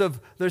sense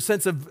of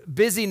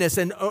busyness?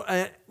 And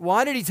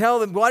why did he tell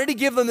them? Why did he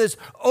give them this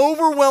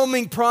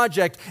overwhelming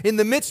project in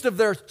the midst of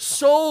their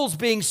souls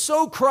being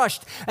so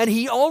crushed? And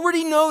he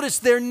already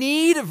noticed their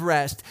need of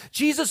rest.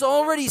 Jesus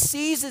already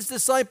sees his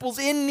disciples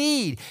in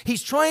need.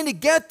 He's trying to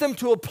get them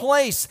to a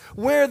place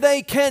where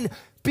they can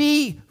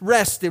be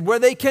rested, where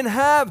they can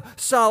have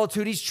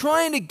solitude. He's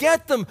trying to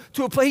get them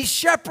to a place. He's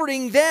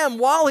shepherding them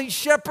while he's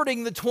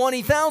shepherding the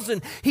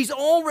 20,000. He's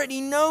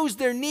already knows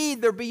their need.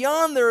 They're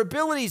beyond their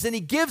abilities, and he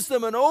gives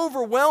them an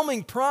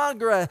overwhelming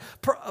project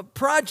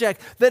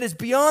that is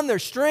beyond their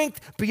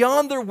strength,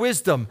 beyond their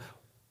wisdom.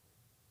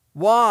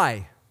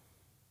 Why?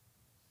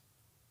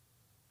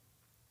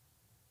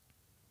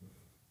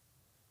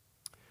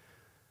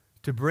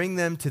 To bring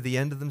them to the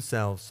end of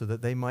themselves so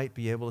that they might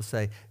be able to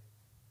say,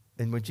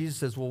 and when Jesus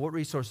says, well, what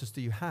resources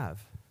do you have?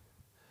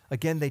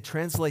 Again, they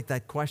translate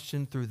that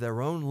question through their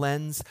own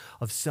lens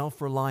of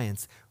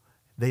self-reliance.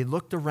 They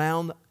looked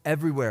around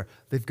everywhere.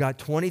 They've got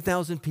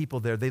 20,000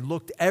 people there. They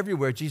looked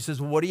everywhere. Jesus says,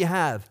 well, what do you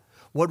have?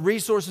 What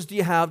resources do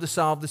you have to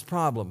solve this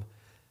problem?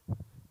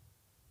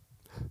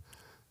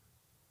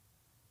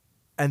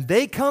 And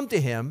they come to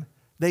him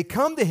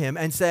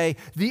and say,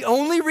 the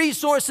only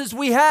resources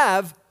we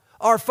have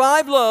are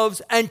 5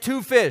 loaves and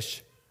 2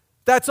 fish.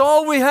 That's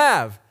all we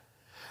have.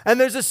 And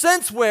there's a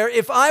sense where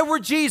if I were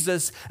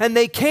Jesus and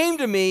they came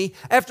to me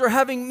after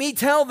having me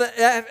tell them,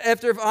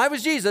 if I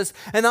was Jesus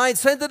and I had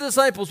sent the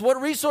disciples, what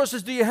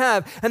resources do you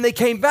have? And they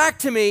came back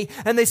to me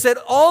and they said,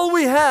 all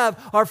we have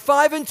are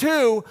 5 and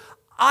 2,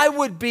 I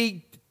would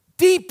be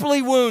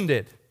deeply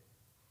wounded.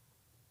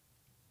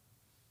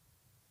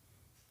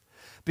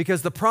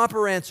 Because the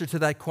proper answer to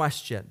that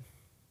question,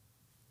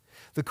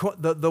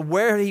 the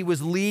where he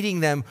was leading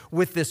them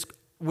with this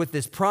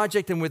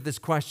project and with this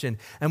question.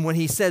 And when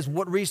he says,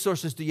 what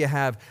resources do you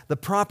have? The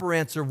proper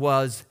answer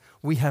was,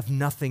 we have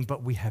nothing,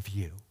 but we have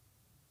you.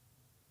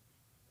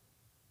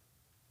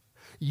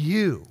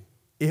 You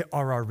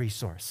are our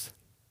resource.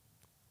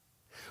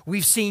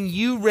 We've seen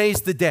you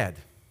raise the dead.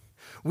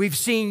 We've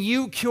seen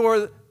you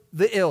cure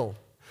the ill.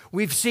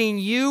 We've seen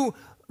you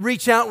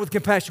reach out with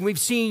compassion. We've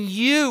seen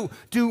you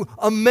do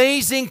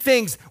amazing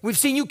things. We've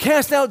seen you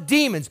cast out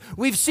demons.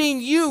 We've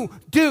seen you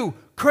do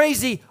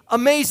crazy,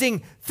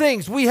 amazing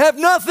things. We have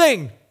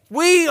nothing.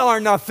 We are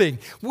nothing.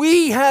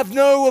 We have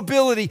no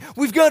ability.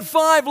 We've got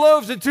 5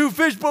 loaves and 2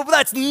 fish, but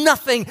that's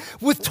nothing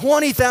with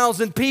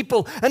 20,000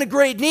 people and a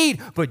great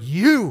need. But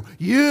you,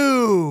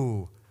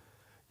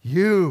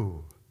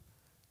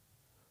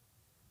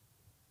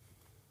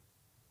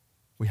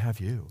 we have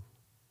you.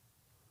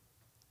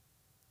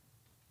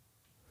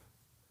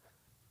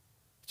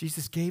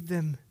 Jesus gave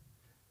them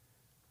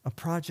a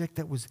project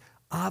that was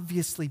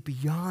obviously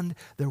beyond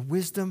their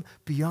wisdom,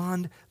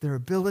 beyond their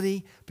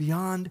ability,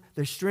 beyond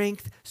their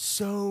strength,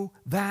 so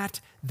that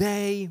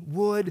they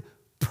would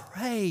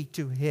pray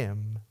to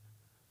him.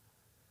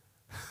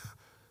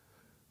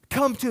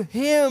 Come to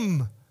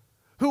him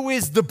who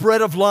is the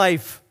bread of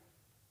life.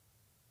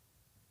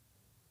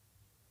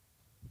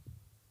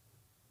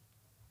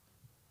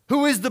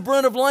 who is the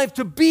bread of life,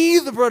 to be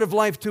the bread of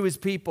life to his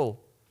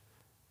people.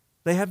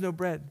 They have no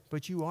bread,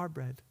 but you are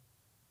bread.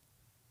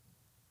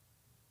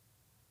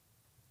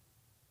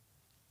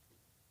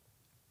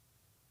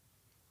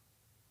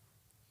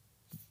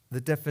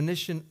 The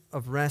definition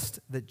of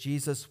rest that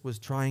Jesus was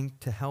trying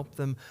to help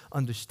them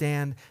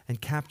understand and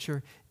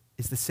capture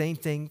is the same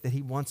thing that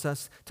he wants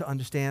us to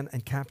understand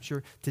and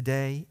capture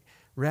today.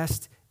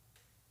 Rest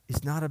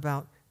is not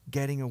about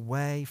getting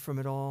away from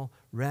it all.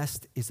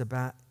 Rest is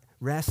about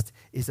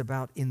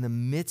in the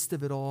midst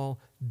of it all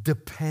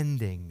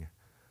depending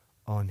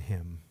on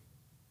him.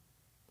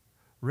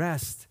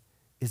 Rest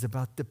is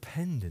about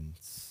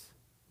dependence.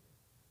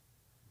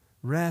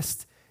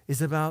 Rest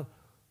is about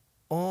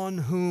on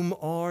whom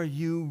are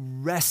you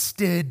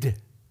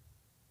rested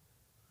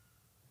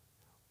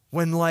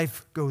when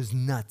life goes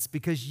nuts?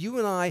 Because you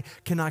and I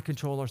cannot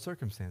control our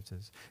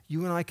circumstances.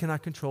 You and I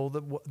cannot control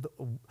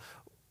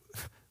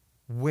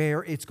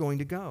where it's going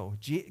to go.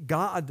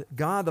 God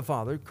the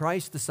Father,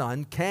 Christ the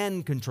Son,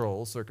 can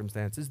control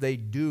circumstances. They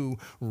do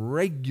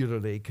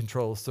regularly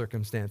control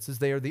circumstances.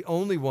 They are the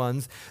only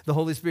ones, the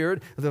Holy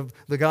Spirit, the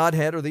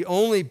Godhead, are the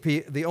only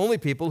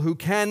people who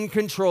can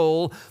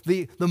control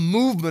the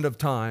movement of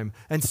time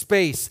and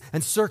space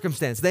and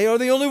circumstance. They are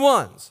the only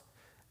ones.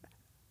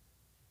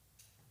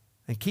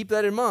 And keep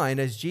that in mind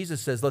as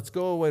Jesus says, let's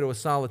go away to a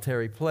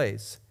solitary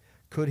place.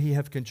 Could he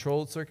have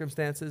controlled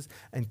circumstances?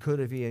 And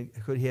could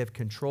he have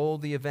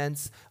controlled the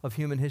events of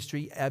human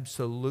history?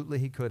 Absolutely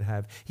he could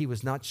have. He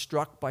was not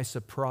struck by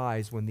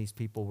surprise when these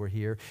people were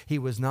here.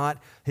 His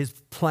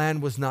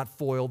plan was not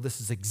foiled. This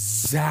is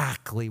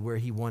exactly where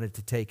he wanted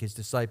to take his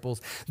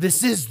disciples.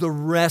 This is the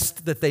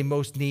rest that they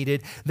most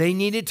needed. They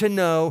needed to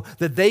know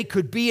that they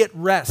could be at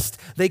rest.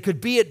 They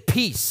could be at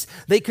peace.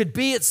 They could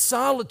be at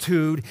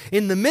solitude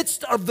in the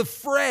midst of the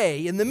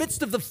fray, in the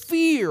midst of the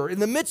fear, in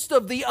the midst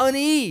of the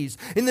unease,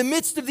 in the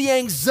midst of the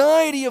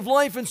anxiety of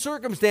life and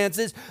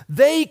circumstances.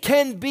 They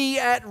can be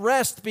at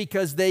rest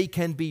because they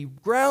can be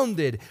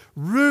grounded,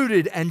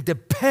 rooted, and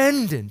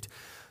dependent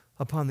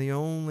upon the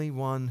only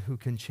one who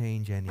can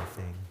change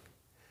anything,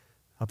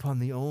 upon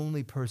the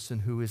only person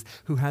who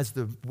has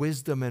the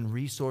wisdom and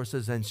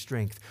resources and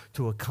strength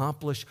to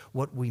accomplish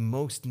what we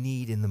most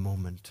need in the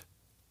moment,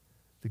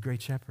 the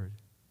great shepherd.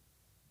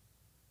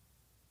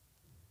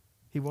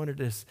 He wanted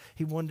to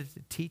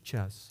teach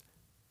us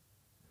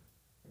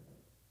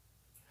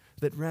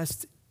that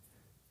rest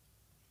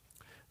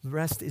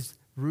is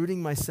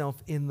rooting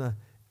myself in the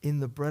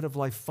bread of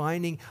life,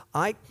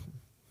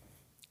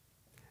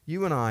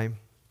 you and I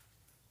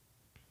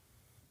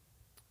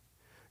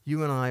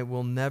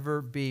will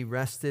never be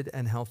rested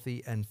and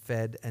healthy and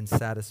fed and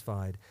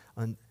satisfied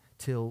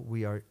until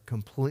we are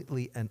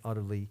completely and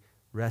utterly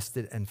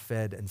rested and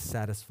fed and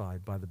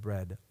satisfied by the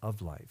bread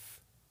of life,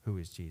 who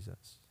is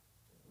Jesus.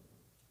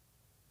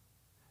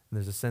 And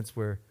there's a sense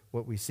where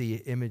what we see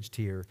imaged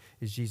here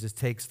is Jesus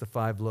takes the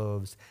 5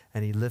 loaves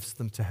and he lifts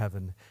them to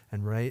heaven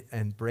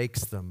and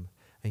breaks them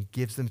and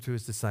gives them to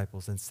his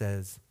disciples and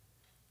says,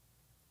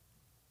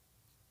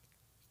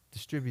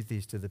 distribute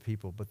these to the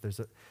people. But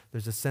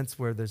there's a sense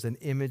where there's an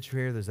image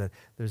here,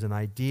 there's an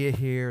idea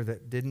here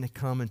that didn't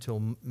come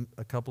until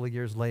a couple of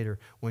years later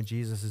when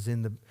Jesus is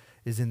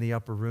in the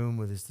upper room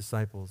with his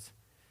disciples.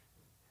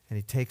 And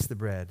he takes the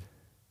bread,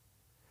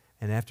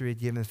 and after he'd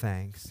given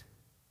thanks,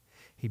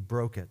 he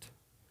broke it.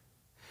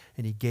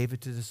 And he gave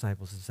it to the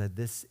disciples and said,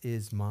 this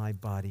is my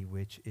body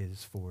which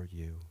is for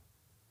you.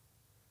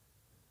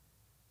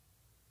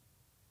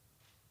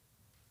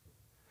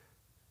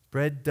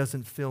 Bread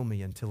doesn't fill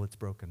me until it's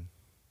broken.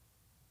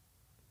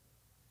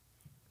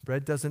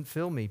 Bread doesn't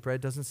fill me.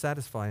 Bread doesn't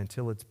satisfy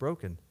until it's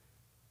broken.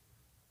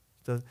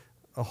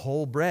 A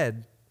whole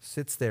bread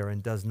sits there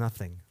and does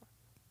nothing.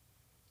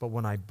 But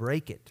when I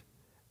break it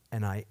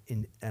and I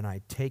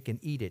take and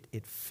eat it,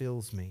 it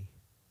fills me.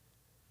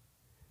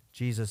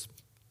 Jesus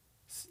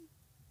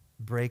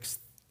breaks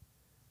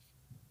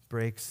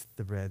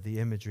the bread, the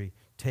imagery.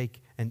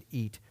 Take and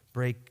eat.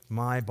 Break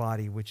my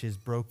body, which is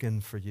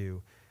broken for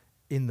you.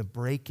 In the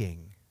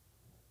breaking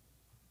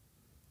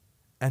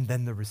and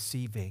then the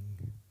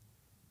receiving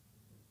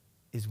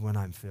is when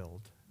I'm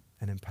filled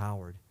and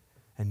empowered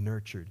and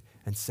nurtured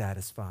and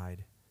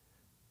satisfied.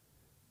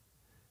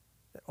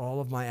 All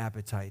of my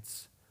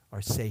appetites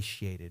are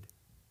satiated.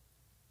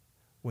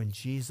 When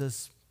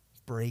his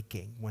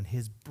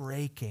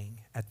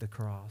breaking at the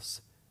cross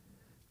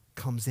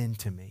comes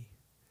into me,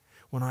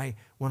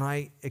 when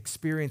I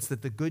experience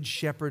that the Good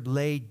Shepherd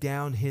laid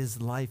down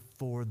his life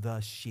for the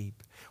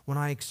sheep, when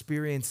I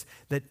experience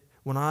that,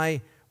 when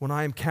I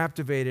am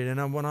captivated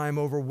and when I am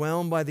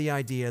overwhelmed by the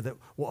idea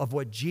of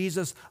what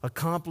Jesus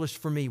accomplished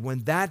for me,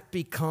 when that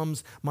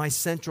becomes my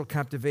central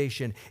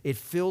captivation, it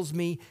fills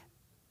me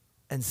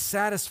and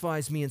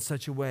satisfies me in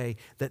such a way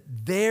that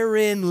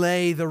therein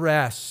lay the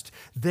rest.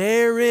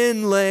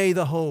 Therein lay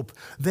the hope.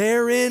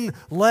 Therein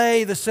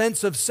lay the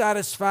sense of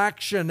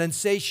satisfaction and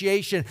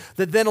satiation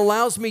that then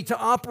allows me to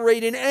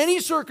operate in any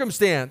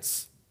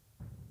circumstance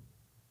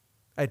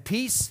at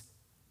peace,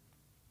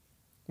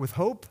 with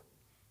hope,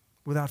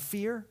 without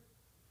fear,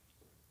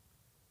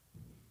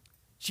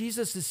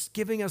 Jesus is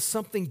giving us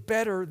something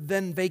better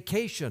than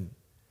vacation.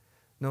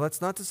 Now,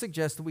 that's not to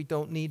suggest that we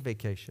don't need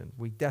vacation.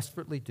 We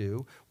desperately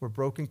do. We're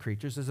broken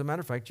creatures. As a matter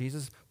of fact,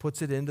 Jesus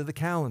puts it into the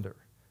calendar.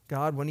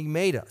 God, when he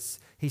made us,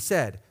 he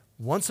said,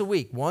 once a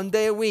week, 1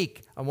 day a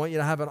week, I want you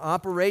to have an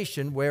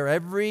operation where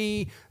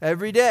every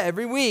day,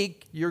 every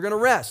week, you're going to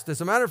rest. As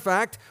a matter of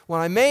fact,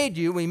 when I made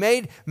you, we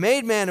made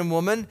man and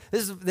woman.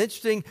 This is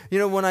interesting.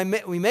 When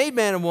we made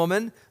man and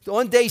woman,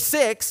 on day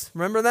 6,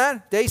 remember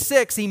that? Day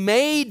 6, he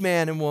made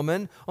man and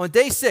woman. On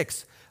day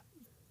 6,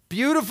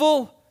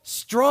 beautiful,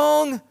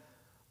 strong.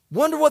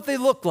 Wonder what they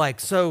look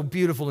like, so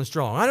beautiful and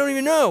strong. I don't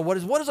even know. What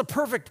does a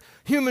perfect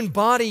human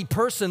body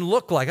person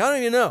look like? I don't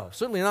even know.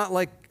 Certainly not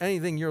like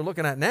anything you're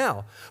looking at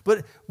now.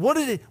 But what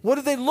did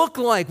they look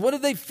like? What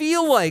did they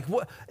feel like?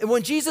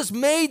 When Jesus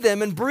made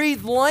them and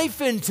breathed life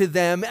into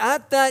them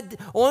at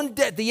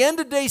the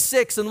end of day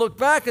 6 and looked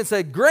back and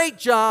said, great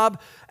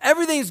job,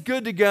 everything's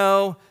good to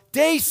go.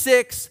 Day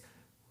 6,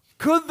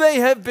 could they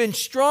have been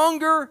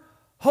stronger,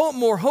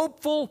 more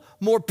hopeful,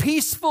 more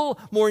peaceful,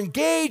 more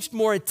engaged,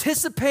 more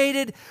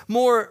anticipated,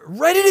 more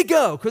ready to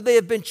go? Could they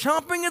have been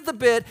chomping at the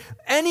bit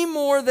any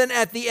more than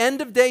at the end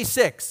of day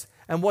 6?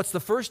 And what's the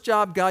first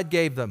job God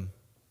gave them?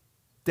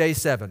 Day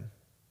 7.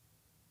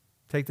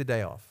 Take the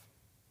day off.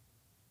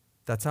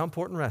 That's how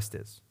important rest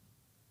is.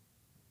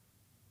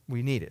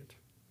 We need it.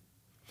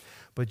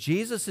 But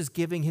Jesus is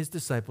giving his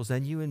disciples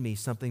and you and me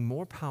something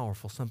more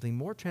powerful, something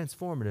more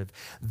transformative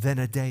than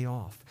a day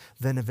off,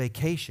 than a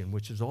vacation,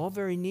 which is all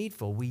very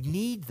needful. We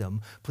need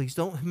them. Please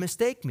don't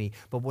mistake me.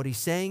 But what he's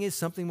saying is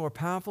something more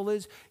powerful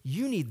is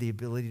you need the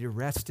ability to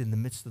rest in the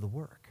midst of the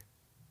work.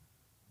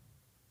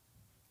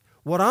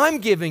 What I'm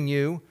giving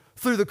you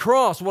through the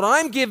cross, what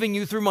I'm giving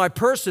you through my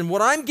person,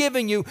 what I'm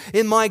giving you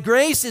in my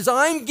grace is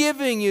I'm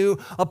giving you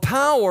a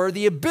power,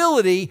 the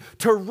ability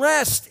to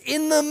rest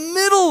in the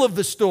middle of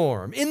the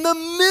storm, in the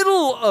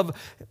middle of...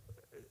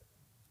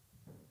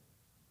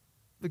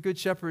 The Good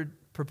Shepherd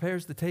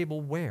prepares the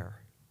table where?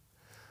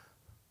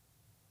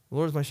 The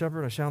Lord is my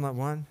shepherd, I shall not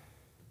want.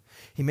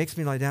 He makes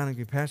me lie down in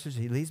green pastures.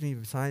 He leads me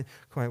beside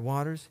quiet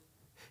waters.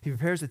 He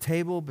prepares a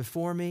table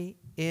before me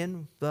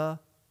in the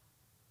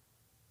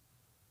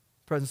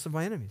presence of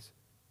my enemies.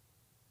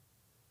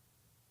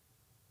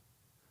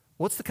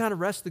 What's the kind of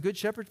rest the Good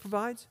Shepherd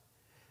provides?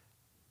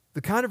 The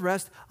kind of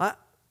rest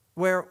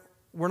where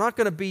we're not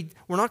going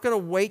to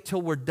wait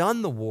till we're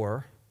done the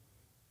war.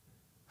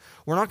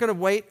 We're not going to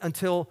wait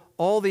until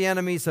all the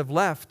enemies have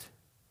left.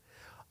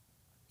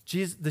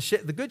 Jesus,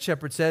 the Good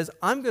Shepherd says,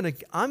 I'm going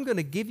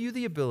to give you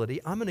the ability,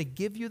 I'm going to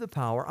give you the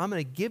power, I'm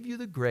going to give you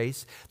the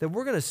grace that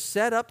we're going to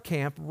set up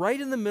camp right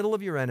in the middle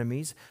of your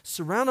enemies,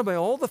 surrounded by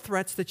all the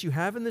threats that you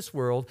have in this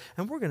world,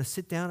 and we're going to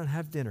sit down and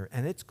have dinner,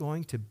 and it's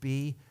going to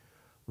be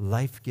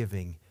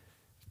life-giving.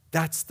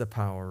 That's the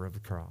power of the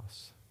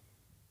cross.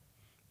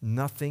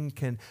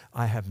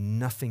 I have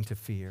nothing to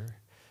fear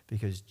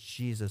because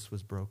Jesus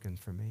was broken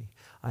for me.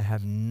 I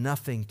have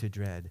nothing to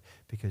dread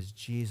because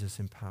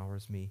Jesus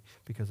empowers me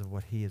because of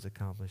what he has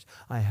accomplished.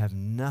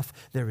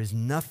 There is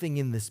nothing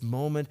in this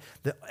moment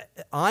that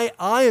I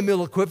am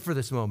ill-equipped for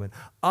this moment.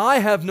 I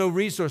have no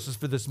resources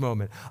for this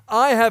moment.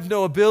 I have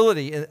no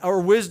ability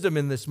or wisdom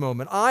in this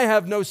moment. I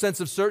have no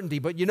sense of certainty.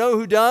 But you know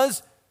who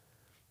does?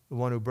 The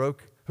one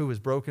who was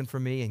broken for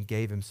me and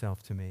gave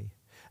himself to me,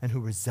 and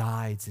who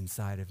resides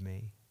inside of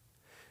me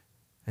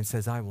and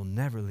says, I will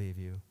never leave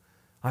you.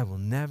 I will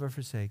never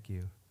forsake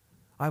you.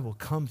 I will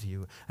come to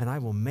you, and I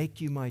will make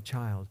you my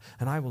child,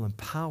 and I will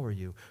empower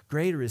you.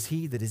 Greater is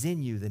he that is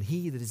in you than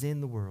he that is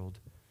in the world.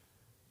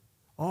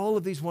 All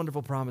of these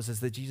wonderful promises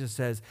that Jesus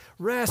says,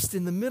 rest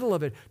in the middle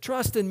of it.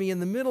 Trust in me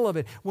in the middle of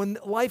it. When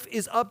life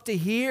is up to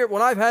here,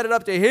 when I've had it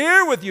up to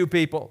here with you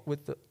people,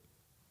 with the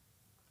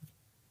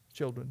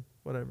children,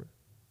 whatever,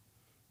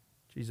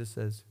 Jesus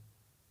says,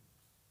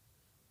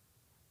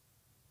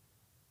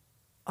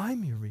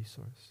 I'm your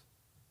resource.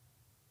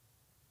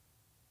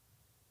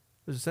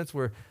 There's a sense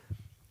where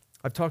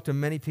I've talked to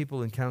many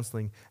people in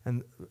counseling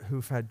and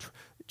who've had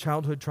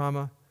childhood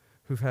trauma,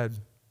 who've had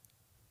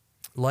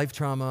life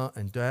trauma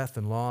and death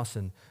and loss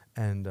and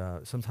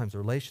sometimes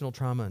relational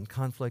trauma and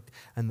conflict.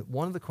 And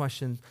one of the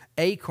questions,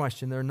 there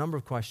are a number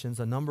of questions,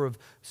 a number of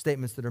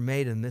statements that are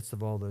made in the midst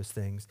of all those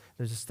things.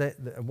 There's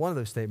one of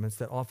those statements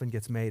that often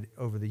gets made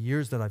over the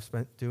years that I've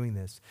spent doing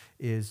this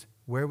is,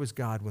 where was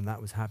God when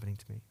that was happening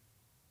to me?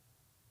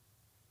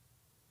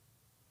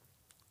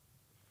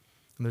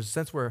 And there's a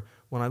sense where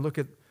when I look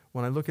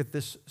at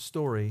this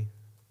story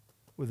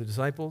with the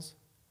disciples,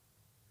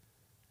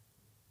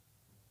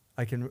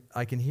 I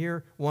can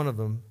hear one of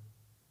them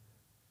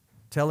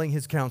telling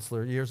his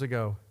counselor years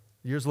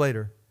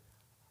later,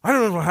 I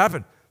don't know what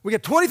happened. We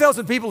got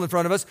 20,000 people in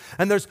front of us,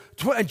 and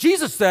and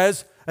Jesus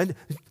says, and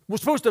we're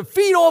supposed to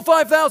feed all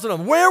 5,000 of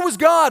them. Where was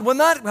God when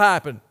that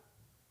happened?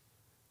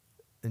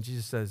 And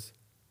Jesus says,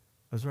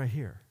 I was right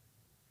here.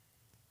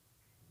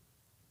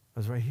 I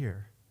was right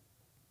here,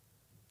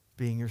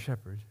 being your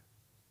shepherd.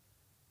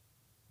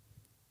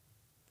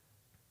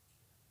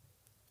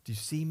 Do you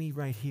see me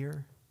right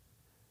here?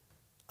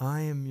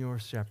 I am your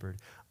shepherd.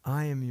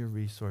 I am your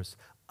resource.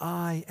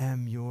 I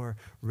am your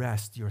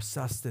rest, your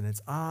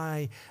sustenance.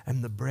 I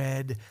am the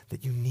bread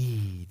that you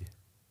need.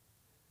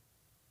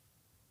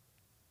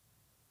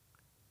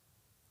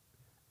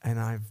 And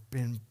I've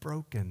been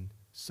broken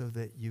so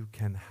that you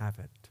can have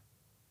it.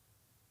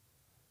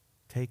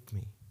 Take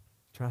me,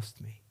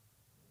 trust me,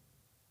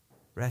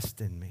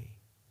 rest in me.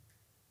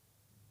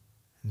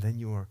 And then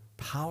you are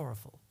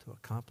powerful to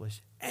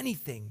accomplish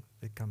anything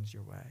that comes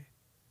your way.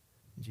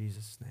 In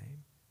Jesus'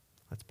 name,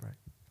 let's pray.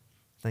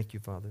 Thank you,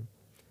 Father.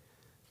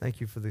 Thank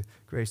you for the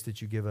grace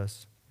that you give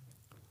us.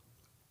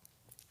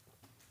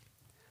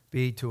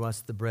 Be to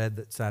us the bread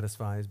that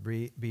satisfies.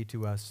 Be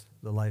to us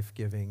the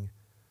life-giving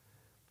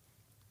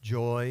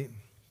joy.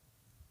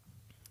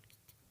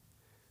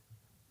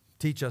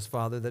 Teach us,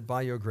 Father, that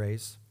by your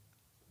grace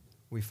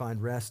we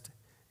find rest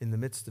in the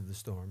midst of the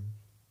storm.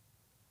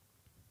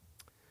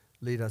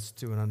 Lead us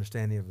to an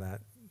understanding of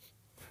that,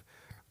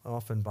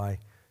 often by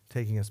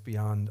taking us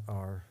beyond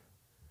our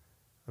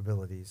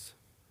abilities.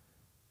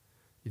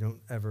 You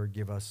don't ever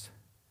give us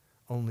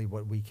only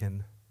what we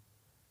can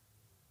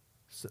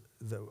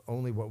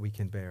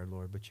bear,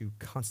 Lord, but you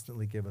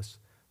constantly give us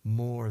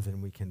more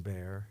than we can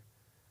bear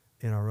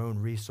in our own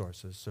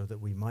resources so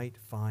that we might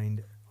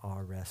find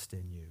our rest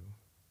in you.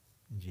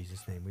 In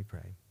Jesus' name we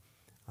pray.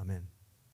 Amen.